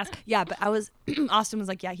 Don't pass. Yeah, but Austin was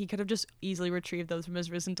like, yeah, he could have just easily retrieved those from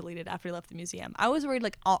his recent deleted after he left the museum. I was worried,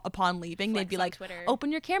 like, upon leaving, they'd be Flex on like, Twitter.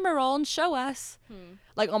 open your camera roll and show us.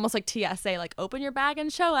 Like, almost like TSA, like, open your bag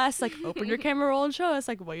and show us. Like, open your camera roll and show us,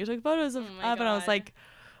 like, what you took photos of. my And I was God. like,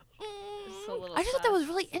 So little I just thought that sus. was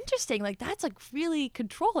really interesting. Like, that's, like, really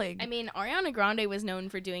controlling. I mean, Ariana Grande was known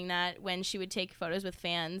for doing that when she would take photos with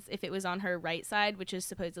fans. If it was on her right side, which is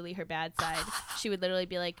supposedly her bad side, she would literally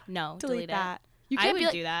be like, no, delete that. it. You I can't would be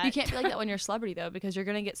like, do that. You can't be like that when you're a celebrity, though, because you're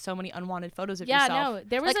going to get so many unwanted photos of Yeah, yourself. no,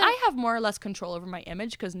 there was like, a- I have more or less control over my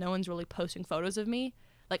image because no one's really posting photos of me.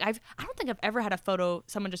 Like, I don't think I've ever had a photo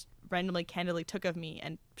someone just randomly, candidly took of me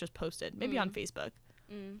and just posted. Maybe on Facebook.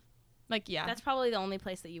 Like, yeah. That's probably the only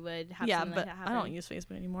place that you would have Yeah, something but like that I happen. don't use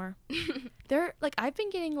Facebook anymore. They're, like, I've been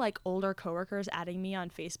getting, like, older coworkers adding me on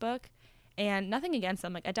Facebook. And nothing against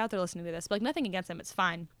them. Like, I doubt they're listening to this. But, like, nothing against them. It's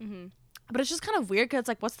fine. But it's just kind of weird because it's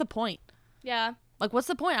like, what's the point? Yeah. Like, what's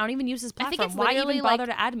the point? I don't even use this I think platform. it's Why literally, even bother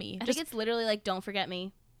like- to add me? I Just think it's literally like, don't forget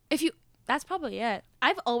me. if you, that's probably it.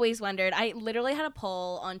 I've always wondered. I literally had a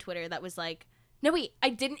poll on Twitter that was like, no, wait, I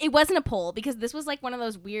didn't. It wasn't a poll because this was like one of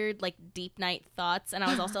those weird, like, deep night thoughts. And I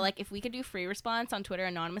was also like, if we could do free response on Twitter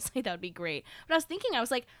anonymously, that would be great. But I was thinking, I was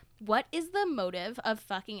like, what is the motive of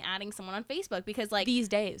fucking adding someone on Facebook? Because, like, These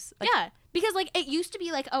days. Like, yeah, because, like, it used to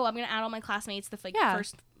be like, oh, I'm going to add all my classmates the, like, Yeah.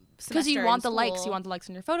 first because you semester want in the likes, school. you want the likes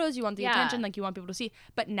on your photos, you want the Yeah. attention, like you want people to see.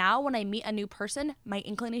 But now when I meet a new person, my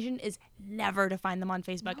inclination is never to find them on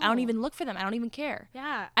Facebook. I don't No. even look for them. I don't even care.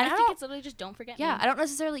 Yeah, And I I think don't- it's literally just don't forget Yeah, me. I don't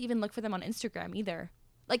necessarily even look for them on Instagram either.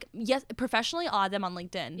 Like, yes, professionally, I'll add them on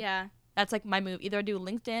LinkedIn. Yeah. That's like my move. Either I do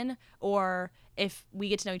LinkedIn, or if we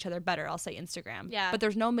get to know each other better, I'll say Instagram. Yeah. But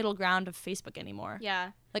there's no middle ground of Facebook anymore.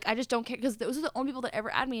 Yeah. Like, I just don't care, because those are the only people that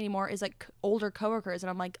ever add me anymore is like older coworkers, and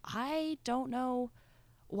I'm like, I don't know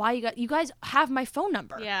why you guys have my phone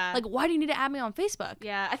number. Yeah. Like, why do you need to add me on Facebook?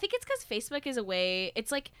 Yeah, I think it's because Facebook is a way,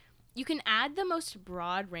 it's like you can add the most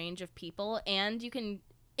broad range of people, and you can,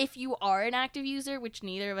 if you are an active user, which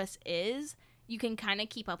neither of us is, you can kind of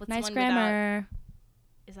keep up with Nice someone without. grammar.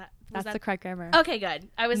 Is that, was That's that the correct grammar. Okay, good.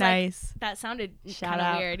 I was Nice. like, that sounded Shout kind of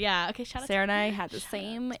out. weird. Yeah. Okay, shout out. Sarah and I had the Shout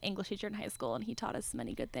same English teacher in high school, and he taught us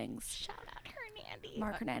many good things. Shout out Hernandy.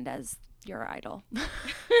 Mark Hernandez, your idol.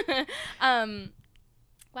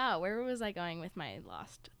 Wow, where was I going with my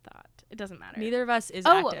lost thought? It doesn't matter. Neither of us is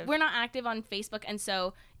Oh, active. we're not active on Facebook, and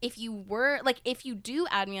so if you do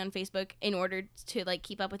add me on Facebook in order to like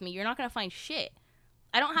keep up with me, you're not gonna find shit.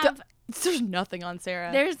 I don't have. There's nothing on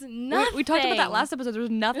Sarah. There's nothing. We talked about that last episode. There's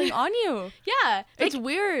nothing on you. Yeah, It's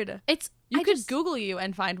weird. it's. You I could just, Google you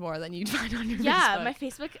and find more than you'd find on your Yeah, Facebook. my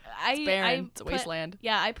Facebook. It's barren. It's a put- wasteland.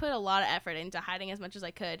 Yeah, I put a lot of effort into hiding as much as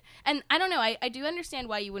I could, and I don't know. I do understand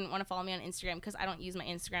why you wouldn't want to follow me on Instagram, because I don't use my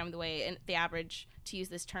Instagram the way the average, to use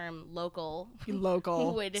this term, local.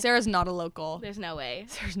 Local. would. Sarah's not a local. There's no way.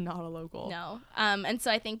 Sarah's not a local. No. And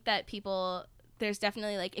so I think that people, there's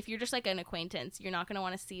definitely like, if you're just like an acquaintance, you're not going to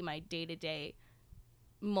want to see my day-to-day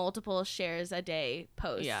multiple shares a day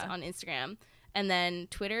posts Yeah. on Instagram. And then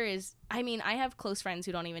Twitter is, I mean, I have close friends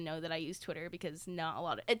who don't even know that I use Twitter, because not a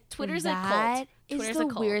lot of Twitter's a cult. That is Twitter's the a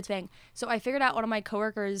cult. weird thing. So I figured out one of my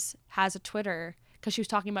coworkers has a Twitter, because she was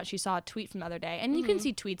talking about she saw a tweet from the other day. And you can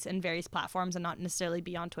see tweets in various platforms and not necessarily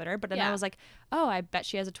be on Twitter. But then I Yeah. was like, oh, I bet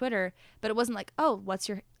she has a Twitter. But it wasn't like, oh,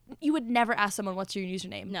 you would never ask someone what's your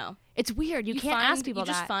username. No. It's weird. You can't ask people You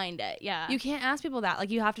just that. find it. Yeah. You can't ask people that. Like,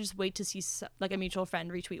 you have to just wait to see like a mutual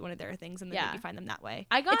friend retweet one of their things, and then Yeah. maybe find them that way.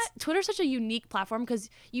 Twitter's such a unique platform, because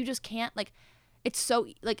you just can't, like, it's so,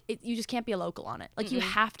 like, you just can't be a local on it. Like, you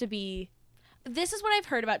have to be. This is what I've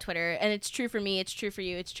heard about Twitter, and it's true for me, it's true for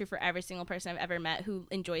you, it's true for every single person I've ever met who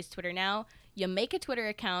enjoys Twitter now. You make a Twitter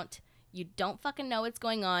account, you don't fucking know what's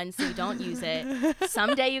going on, so you don't use it.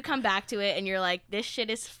 Someday you come back to it and you're like, this shit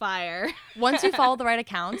is fire. Once you follow the right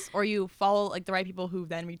accounts, or you follow, like, the right people who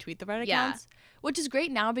then retweet the right Yeah. accounts, which is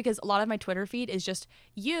great now, because a lot of my Twitter feed is just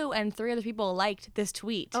you and 3 other people liked this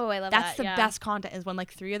tweet. Oh, I love That's that, the yeah. best content, is when,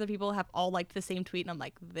 like, 3 other people have all liked the same tweet, and I'm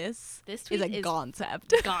like, this tweet is a is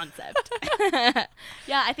concept. Concept.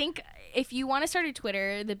 Yeah, I think if you want to start a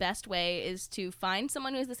Twitter, the best way is to find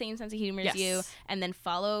someone who has the same sense of humor as you, Yes. and then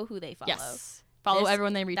follow who they follow. Yes. Follow This-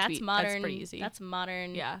 everyone they retweet. That's modern. That's pretty easy. That's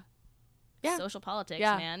modern. Yeah. Social politics,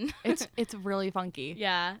 Yeah. man. It's really funky.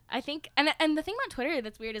 Yeah, I think, and the thing about Twitter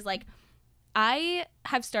that's weird is, like, I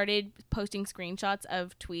have started posting screenshots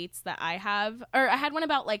of tweets that I have, or I had one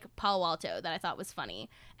about, like, Palo Alto that I thought was funny,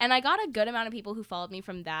 and I got a good amount of people who followed me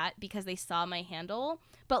from that because they saw my handle.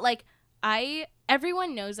 But, like,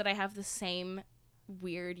 everyone knows that I have the same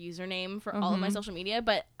weird username for all of my social media,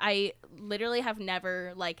 but I literally have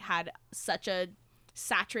never, like, had such a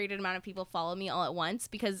saturated amount of people follow me all at once,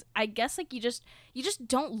 because I guess, like, you just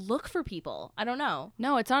don't look for people. I don't know.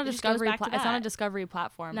 No, it's not a It just goes discovery. back to It's not a that. discovery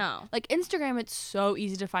platform. No. Like Instagram, it's so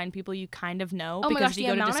easy to find people you kind of know, Oh my because gosh, if you the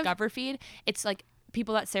go to amount of- Discover feed, it's like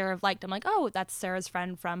people that Sarah have liked. I'm like, oh, that's Sarah's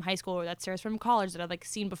friend from high school, or that's Sarah's from college that I've, like,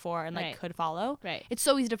 seen before and, like, Right. could follow. Right. It's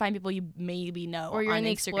so easy to find people you maybe know. Or you're on in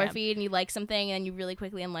the Instagram. Explore feed and you like something and you really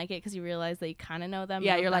quickly unlike it because you realize that you kind of know them.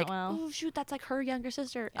 Yeah, not you're that like, well. oh shoot, that's like her younger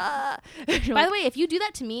sister. By the way, if you do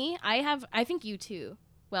that to me, I think you too.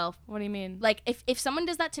 Well, what do you mean? like, if someone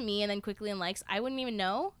does that to me and then quickly unlikes, I wouldn't even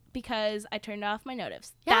know because I turned off my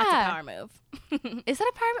notifs. That's a Yeah. power move. Is that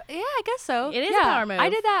a power? Yeah, I guess so. It is a Yeah. power move. I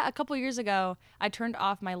did that a couple years ago. I turned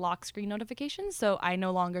off my lock screen notifications, so I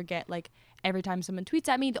no longer get, like, every time someone tweets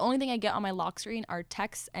at me. The only thing I get on my lock screen are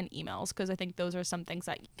texts and emails, because I think those are some things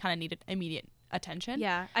that kind of need immediate attention.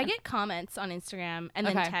 Yeah, I get comments on Instagram and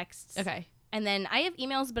then Okay. texts. Okay. And then I have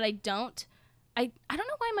emails, but I don't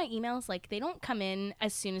know why my emails, like, they don't come in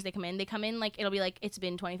as soon as they come in. They come in, like, it'll be like, it's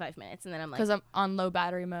been 25 minutes, and then I'm like, Because I'm on low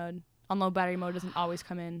battery mode. On low battery mode doesn't always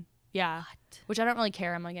come in. Yeah. Which I don't really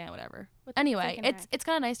care. I'm like, yeah, whatever. What the Anyway, freaking heck? it's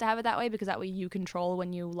kind of nice to have it that way, because that way you control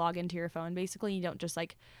when you log into your phone, basically. You don't just,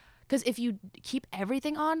 like, because if you keep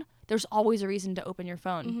everything on, there's always a reason to open your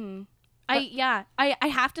phone. I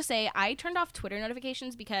have to say I turned off Twitter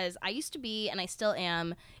notifications because I used to be, and I still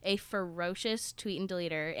am, a ferocious tweet and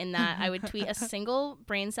deleter in that I would tweet a single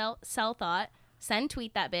brain cell thought,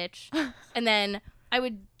 tweet that bitch, and then I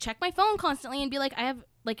would check my phone constantly and be like, I have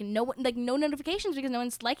no notifications because no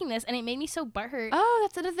one's liking this, and it made me so butthurt. Oh,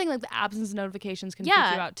 that's another thing. Like the absence of notifications can freak you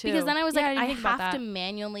out too. Because then I was like, I have to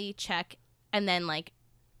manually check, and then like,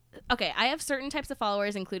 okay, I have certain types of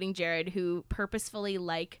followers, including Jared, who purposefully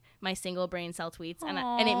like my single brain cell tweets, and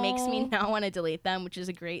it makes me not want to delete them, which is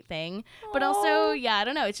a great thing. Aww. But also, yeah, I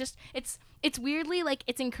don't know. It's just it's weirdly like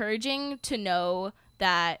it's encouraging to know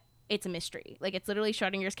that it's a mystery. Like, it's literally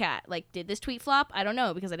Schrodinger's cat. Like, did this tweet flop? I don't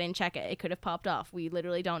know because I didn't check it. It could have popped off. We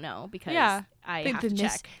literally don't know because I have to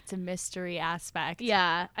check. It's a mystery aspect.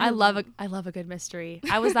 Yeah. I love a good mystery.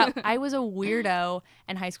 I was a weirdo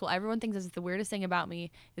in high school. Everyone thinks this is the weirdest thing about me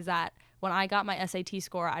is that when I got my SAT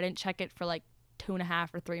score, I didn't check it for like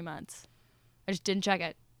 2.5 or 3 months. I just didn't check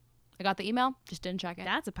it. I got the email, just didn't check it.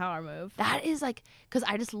 That's a power move. That is like, because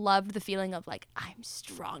I just loved the feeling of like, I'm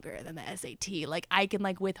stronger than the SAT. Like, I can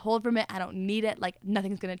like withhold from it. I don't need it. Like,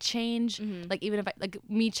 nothing's going to change. Mm-hmm. Like, even if I, like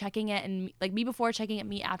me checking it and like me before checking it,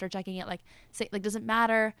 me after checking it, like, say, like doesn't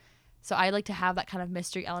matter. So I like to have that kind of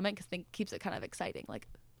mystery element because it keeps it kind of exciting. Like,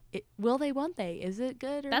 won't they? Is it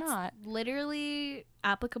good or not? That's literally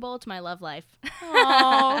applicable to my love life.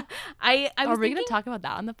 Oh, Are we going to talk about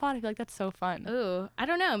that on the pod? I feel like that's so fun. Ooh, I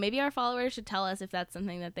don't know. Maybe our followers should tell us if that's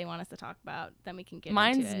something that they want us to talk about. Then we can get into it.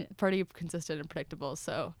 Mine's pretty consistent and predictable,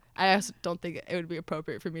 so I also don't think it would be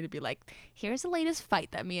appropriate for me to be like, here's the latest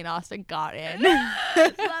fight that me and Austin got in.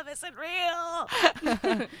 Love isn't real.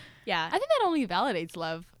 Yeah. I think that only validates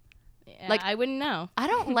love. Yeah, like, I wouldn't know. I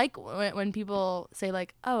don't like when people say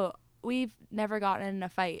like, "Oh, we've never gotten in a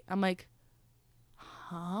fight." I'm like,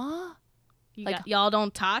 "Huh?" Y'all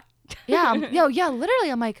don't talk? Yeah, literally.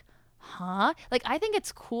 I'm like, "Huh?" Like, I think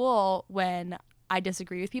it's cool when I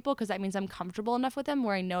disagree with people because that means I'm comfortable enough with them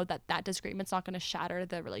where I know that disagreement's not going to shatter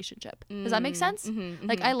the relationship. Does that make sense? Mm-hmm,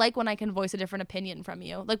 like, I like when I can voice a different opinion from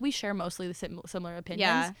you. Like, we share mostly the similar opinions.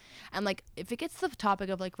 Yeah. And, like, if it gets to the topic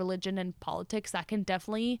of, like, religion and politics, that can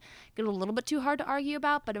definitely get a little bit too hard to argue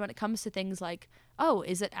about. But when it comes to things like, oh,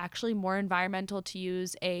 is it actually more environmental to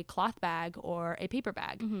use a cloth bag or a paper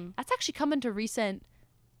bag? Mm-hmm. That's actually come into recent...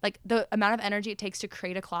 Like, the amount of energy it takes to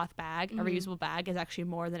create a cloth bag, mm-hmm. a reusable bag, is actually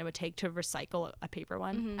more than it would take to recycle a paper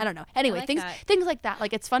one. Mm-hmm. I don't know. Anyway, things like that.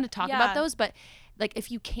 Like, it's fun to talk about those, but, like, if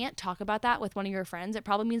you can't talk about that with one of your friends, it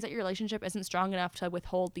probably means that your relationship isn't strong enough to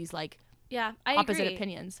withhold these, like, opposite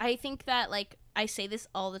opinions. I think that, like, I say this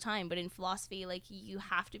all the time, but in philosophy, like, you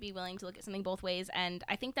have to be willing to look at something both ways, and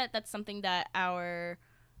I think that that's something that our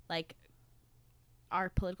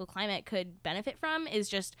political climate could benefit from is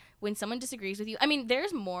just when someone disagrees with you. I mean,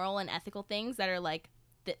 there's moral and ethical things that are like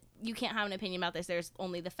that you can't have an opinion about this. There's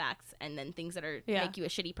only the facts and then things that are make you a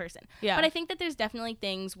shitty person. Yeah. But I think that there's definitely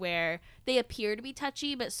things where they appear to be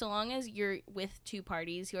touchy, but so long as you're with two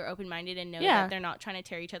parties who are open-minded and know that they're not trying to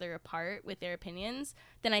tear each other apart with their opinions,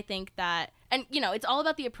 then I think that, and you know, it's all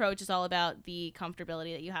about the approach. It's all about the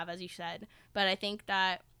comfortability that you have, as you said. But I think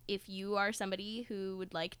that if you are somebody who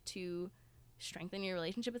would like to strengthen your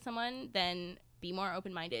relationship with someone, then be more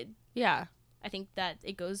open-minded. Yeah. I think that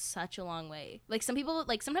it goes such a long way. Like, some people,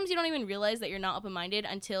 like, sometimes you don't even realize that you're not open-minded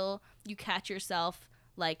until you catch yourself,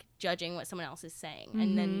 like, judging what someone else is saying. Mm-hmm.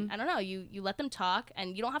 And then, I don't know, you let them talk,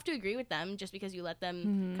 and you don't have to agree with them just because you let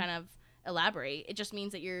them kind of elaborate. It just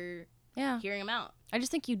means that you're hearing them out. I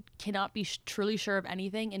just think you cannot be truly sure of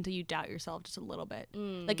anything until you doubt yourself just a little bit.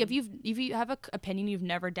 Like, if you have an opinion you've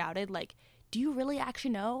never doubted, like, do you really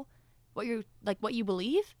actually know what you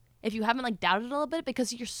believe? If you haven't, like, doubted a little bit,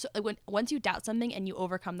 because you're so, like, once you doubt something and you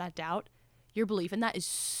overcome that doubt, your belief in that is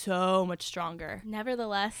so much stronger.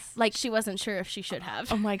 Nevertheless, like, she wasn't sure if she should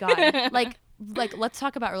have. Oh my God. like let's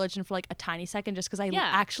talk about religion for like a tiny second, just because I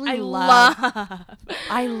love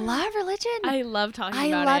religion. I love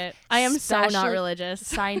talking about it. I am so not religious.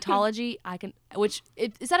 Scientology,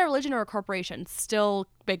 is that a religion or a corporation? Still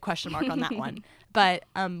big question mark on that one. But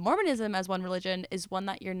Mormonism as one religion is one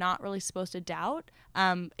that you're not really supposed to doubt.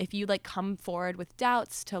 If you like come forward with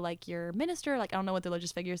doubts to like your minister, like I don't know what the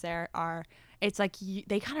religious figures there are, it's like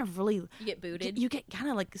they kind of really you get booted. You get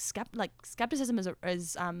kind of like skepticism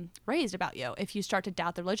is raised about you if you start to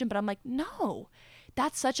doubt the religion. But I'm like, no,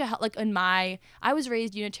 that's such a like I was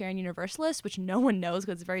raised Unitarian Universalist, which no one knows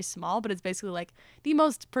because it's very small, but it's basically like the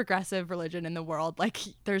most progressive religion in the world. Like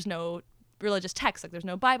there's no religious text, like there's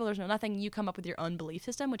no Bible, there's no nothing. You come up with your own belief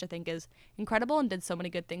system, which I think is incredible and did so many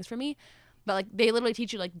good things for me. But like they literally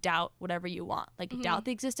teach you like doubt whatever you want, like doubt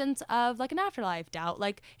the existence of like an afterlife, doubt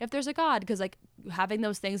like if there's a God, because like having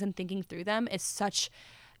those things and thinking through them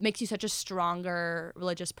makes you such a stronger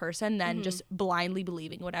religious person than just blindly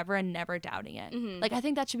believing whatever and never doubting it. Like, I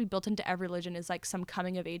think that should be built into every religion, is like some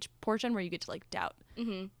coming of age portion where you get to like doubt. I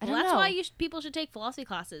don't that's know. why people should take philosophy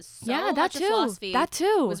classes. So Yeah, that much of too. philosophy That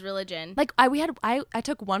too. was religion. Like I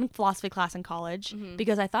took one philosophy class in college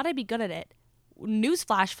because I thought I'd be good at it.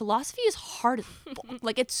 Newsflash, philosophy is hard as fuck.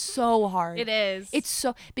 Like, it's so hard. It is. It's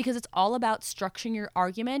so, because it's all about structuring your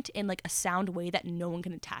argument in like a sound way that no one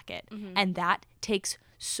can attack it. And that takes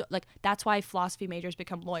so, like, that's why philosophy majors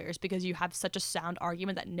become lawyers, because you have such a sound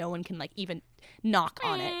argument that no one can like even knock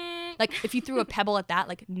on it. Like, if you threw a pebble at that,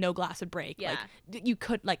 like, no glass would break. Yeah. Like, you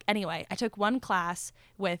could, like, anyway, I took one class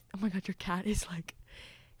with, oh my God, your cat is like,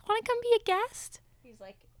 want to come be a guest? He's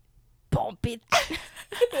like, bump it.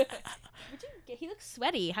 He looks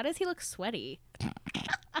sweaty. How does he look sweaty?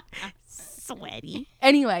 Sweaty.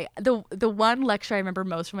 Anyway, the one lecture I remember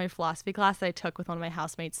most from my philosophy class that I took with one of my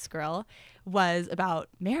housemates, Skrill, was about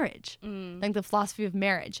marriage, like the philosophy of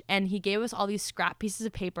marriage. And he gave us all these scrap pieces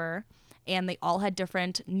of paper, and they all had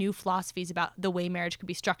different new philosophies about the way marriage could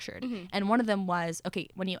be structured. And one of them was, okay,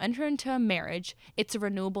 when you enter into a marriage, it's a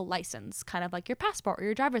renewable license, kind of like your passport or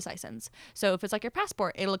your driver's license. So if it's like your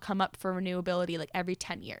passport, it'll come up for renewability like every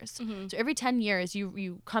 10 years. So every 10 years,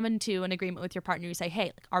 you come into an agreement with your partner. You say, hey,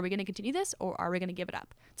 like, are we going to continue this, or are we going to give it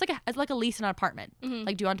up? It's like a lease in an apartment.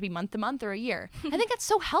 Like, do you want to be month to month or a year? I think that's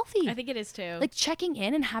so healthy. I think it is too. Like, checking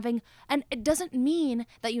in and having, and it doesn't mean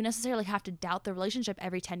that you necessarily have to doubt the relationship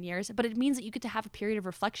every 10 years, but it means that you get to have a period of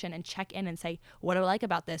reflection and check in and say, what do I like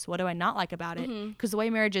about this? What do I not like about it? Because the way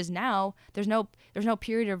marriage is now, there's no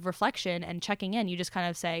period of reflection and checking in. You just kind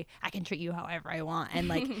of say, I can treat you however I want, and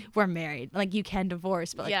like, we're married. Like, you can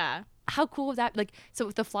divorce, but like, yeah. How cool is that? Like, so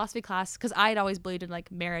with the philosophy class, because I had always believed in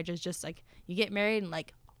like marriage is just like you get married and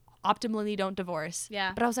like optimally don't divorce.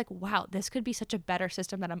 Yeah. But I was like, wow, this could be such a better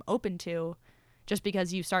system that I'm open to, just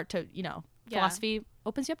because you start to, philosophy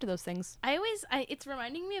opens you up to those things. It's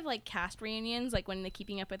reminding me of like cast reunions, like when the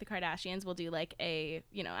Keeping Up with the Kardashians will do like a,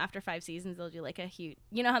 after 5 seasons, they'll do like a huge,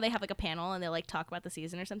 how they have like a panel and they'll like talk about the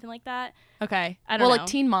season or something like that. Okay. I don't know. Like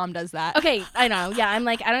Teen Mom does that. Okay. I know. Yeah. I'm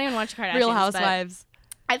like, I don't even watch Kardashians. Real Housewives.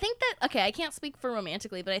 I think that, okay, I can't speak for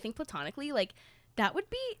romantically, but I think platonically, like, that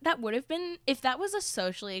would have been, if that was a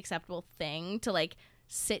socially acceptable thing to, like,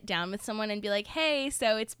 sit down with someone and be like, hey,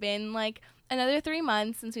 so it's been, like, another 3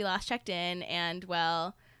 months since we last checked in, and,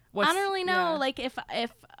 well, I don't really know, like, if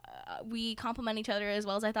we compliment each other as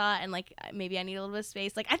well as I thought, and, like, maybe I need a little bit of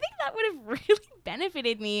space. Like, I think that would have really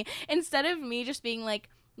benefited me, instead of me just being like,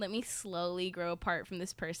 let me slowly grow apart from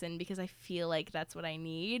this person because I feel like that's what I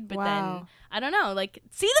need. But then I don't know. Like,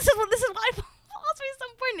 see, this is why philosophy is so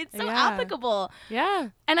important. It's so applicable. Yeah,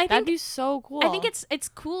 and I think that'd be so cool. I think it's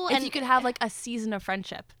cool. If and you could have like a season of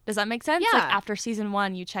friendship. Does that make sense? Yeah. Like, after season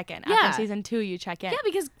 1, you check in. Yeah. After season 2, you check in. Yeah,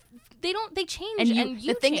 because they change and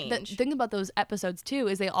you change. The thing about those episodes too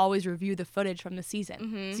is they always review the footage from the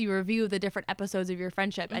season. So you review the different episodes of your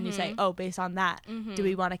friendship and you say, oh, based on that, do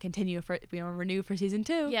we want to continue do we want to renew for season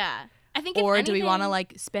 2? Yeah. I think, or do we want to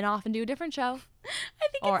like spin off and do a different show? I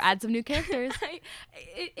think, or add some new characters.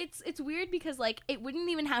 It's weird because like it wouldn't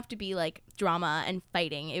even have to be like drama and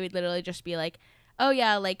fighting. It would literally just be like, oh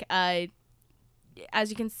yeah, like as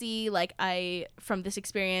you can see, like I from this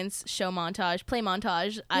experience, play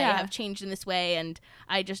montage. I have changed in this way, and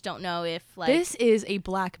I just don't know if like this is a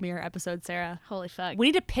Black Mirror episode, Sarah. Holy fuck, we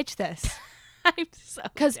need to pitch this. I'm so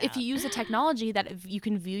because down. if you use the technology that if you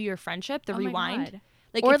can view your friendship, the rewind.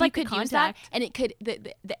 Like, or if like you the could use that, and it could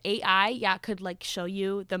the AI could like show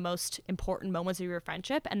you the most important moments of your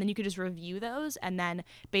friendship, and then you could just review those, and then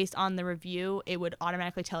based on the review, it would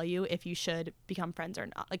automatically tell you if you should become friends or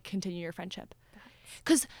not, like continue your friendship.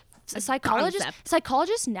 Because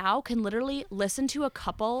psychologists now can literally listen to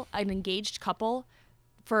an engaged couple,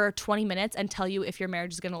 for 20 minutes and tell you if your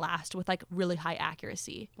marriage is going to last with like really high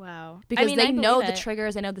accuracy. Wow. Because they know the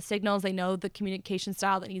triggers, they know the signals, they know the communication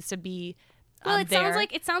style that needs to be. Well, it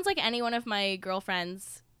sounds like any one of my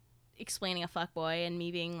girlfriends explaining a fuckboy and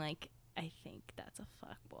me being like, I think that's a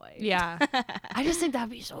fuckboy. Yeah. I just think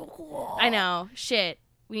that'd be so cool. I know. Shit.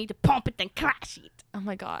 We need to pump it and crash it. Oh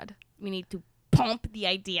my God. We need to pump the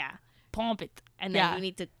idea. Pump it. And then we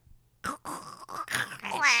need to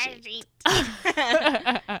crash it.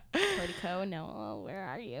 Portico, Noah, where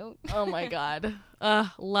are you? Oh my God.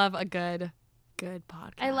 Love a good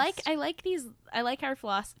podcast. I like our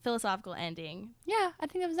philosophical ending. Yeah, I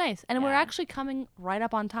think that was nice. And we're actually coming right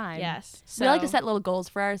up on time. Yes. So we like to set little goals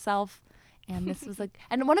for ourselves And this was like,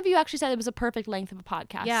 and one of you actually said it was a perfect length of a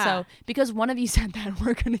podcast. Yeah. So because one of you said that,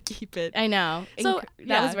 we're going to keep it. I know. So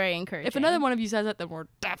that was very encouraging. If another one of you says it, then we're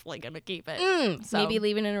definitely going to keep it. So, maybe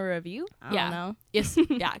leaving in a review. I don't know. Yes.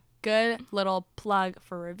 Yeah. Good little plug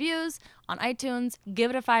for reviews on iTunes.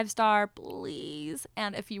 Give it a 5-star, please.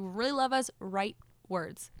 And if you really love us, write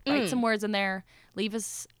words. Write some words in there. Leave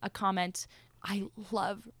us a comment. I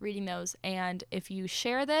love reading those. And if you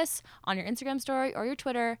share this on your Instagram story or your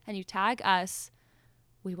Twitter and you tag us,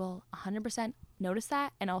 we will 100% notice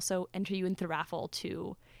that and also enter you into the raffle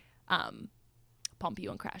to pump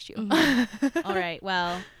you and crash you. All right.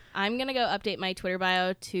 Well, I'm going to go update my Twitter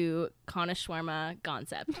bio to Kana Shawarma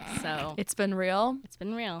concept. So It's been real. it's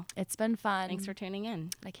been real. It's been fun. Thanks for tuning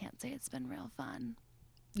in. I can't say it's been real fun.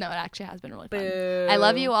 No, it actually has been really fun. Boo. I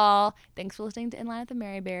love you all. Thanks for listening to In Line with the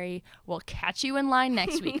Maryberry. We'll catch you in line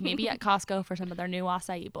next week, maybe at Costco for some of their new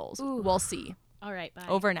acai bowls. Ooh. We'll see. All right. Bye.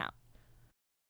 Over and out.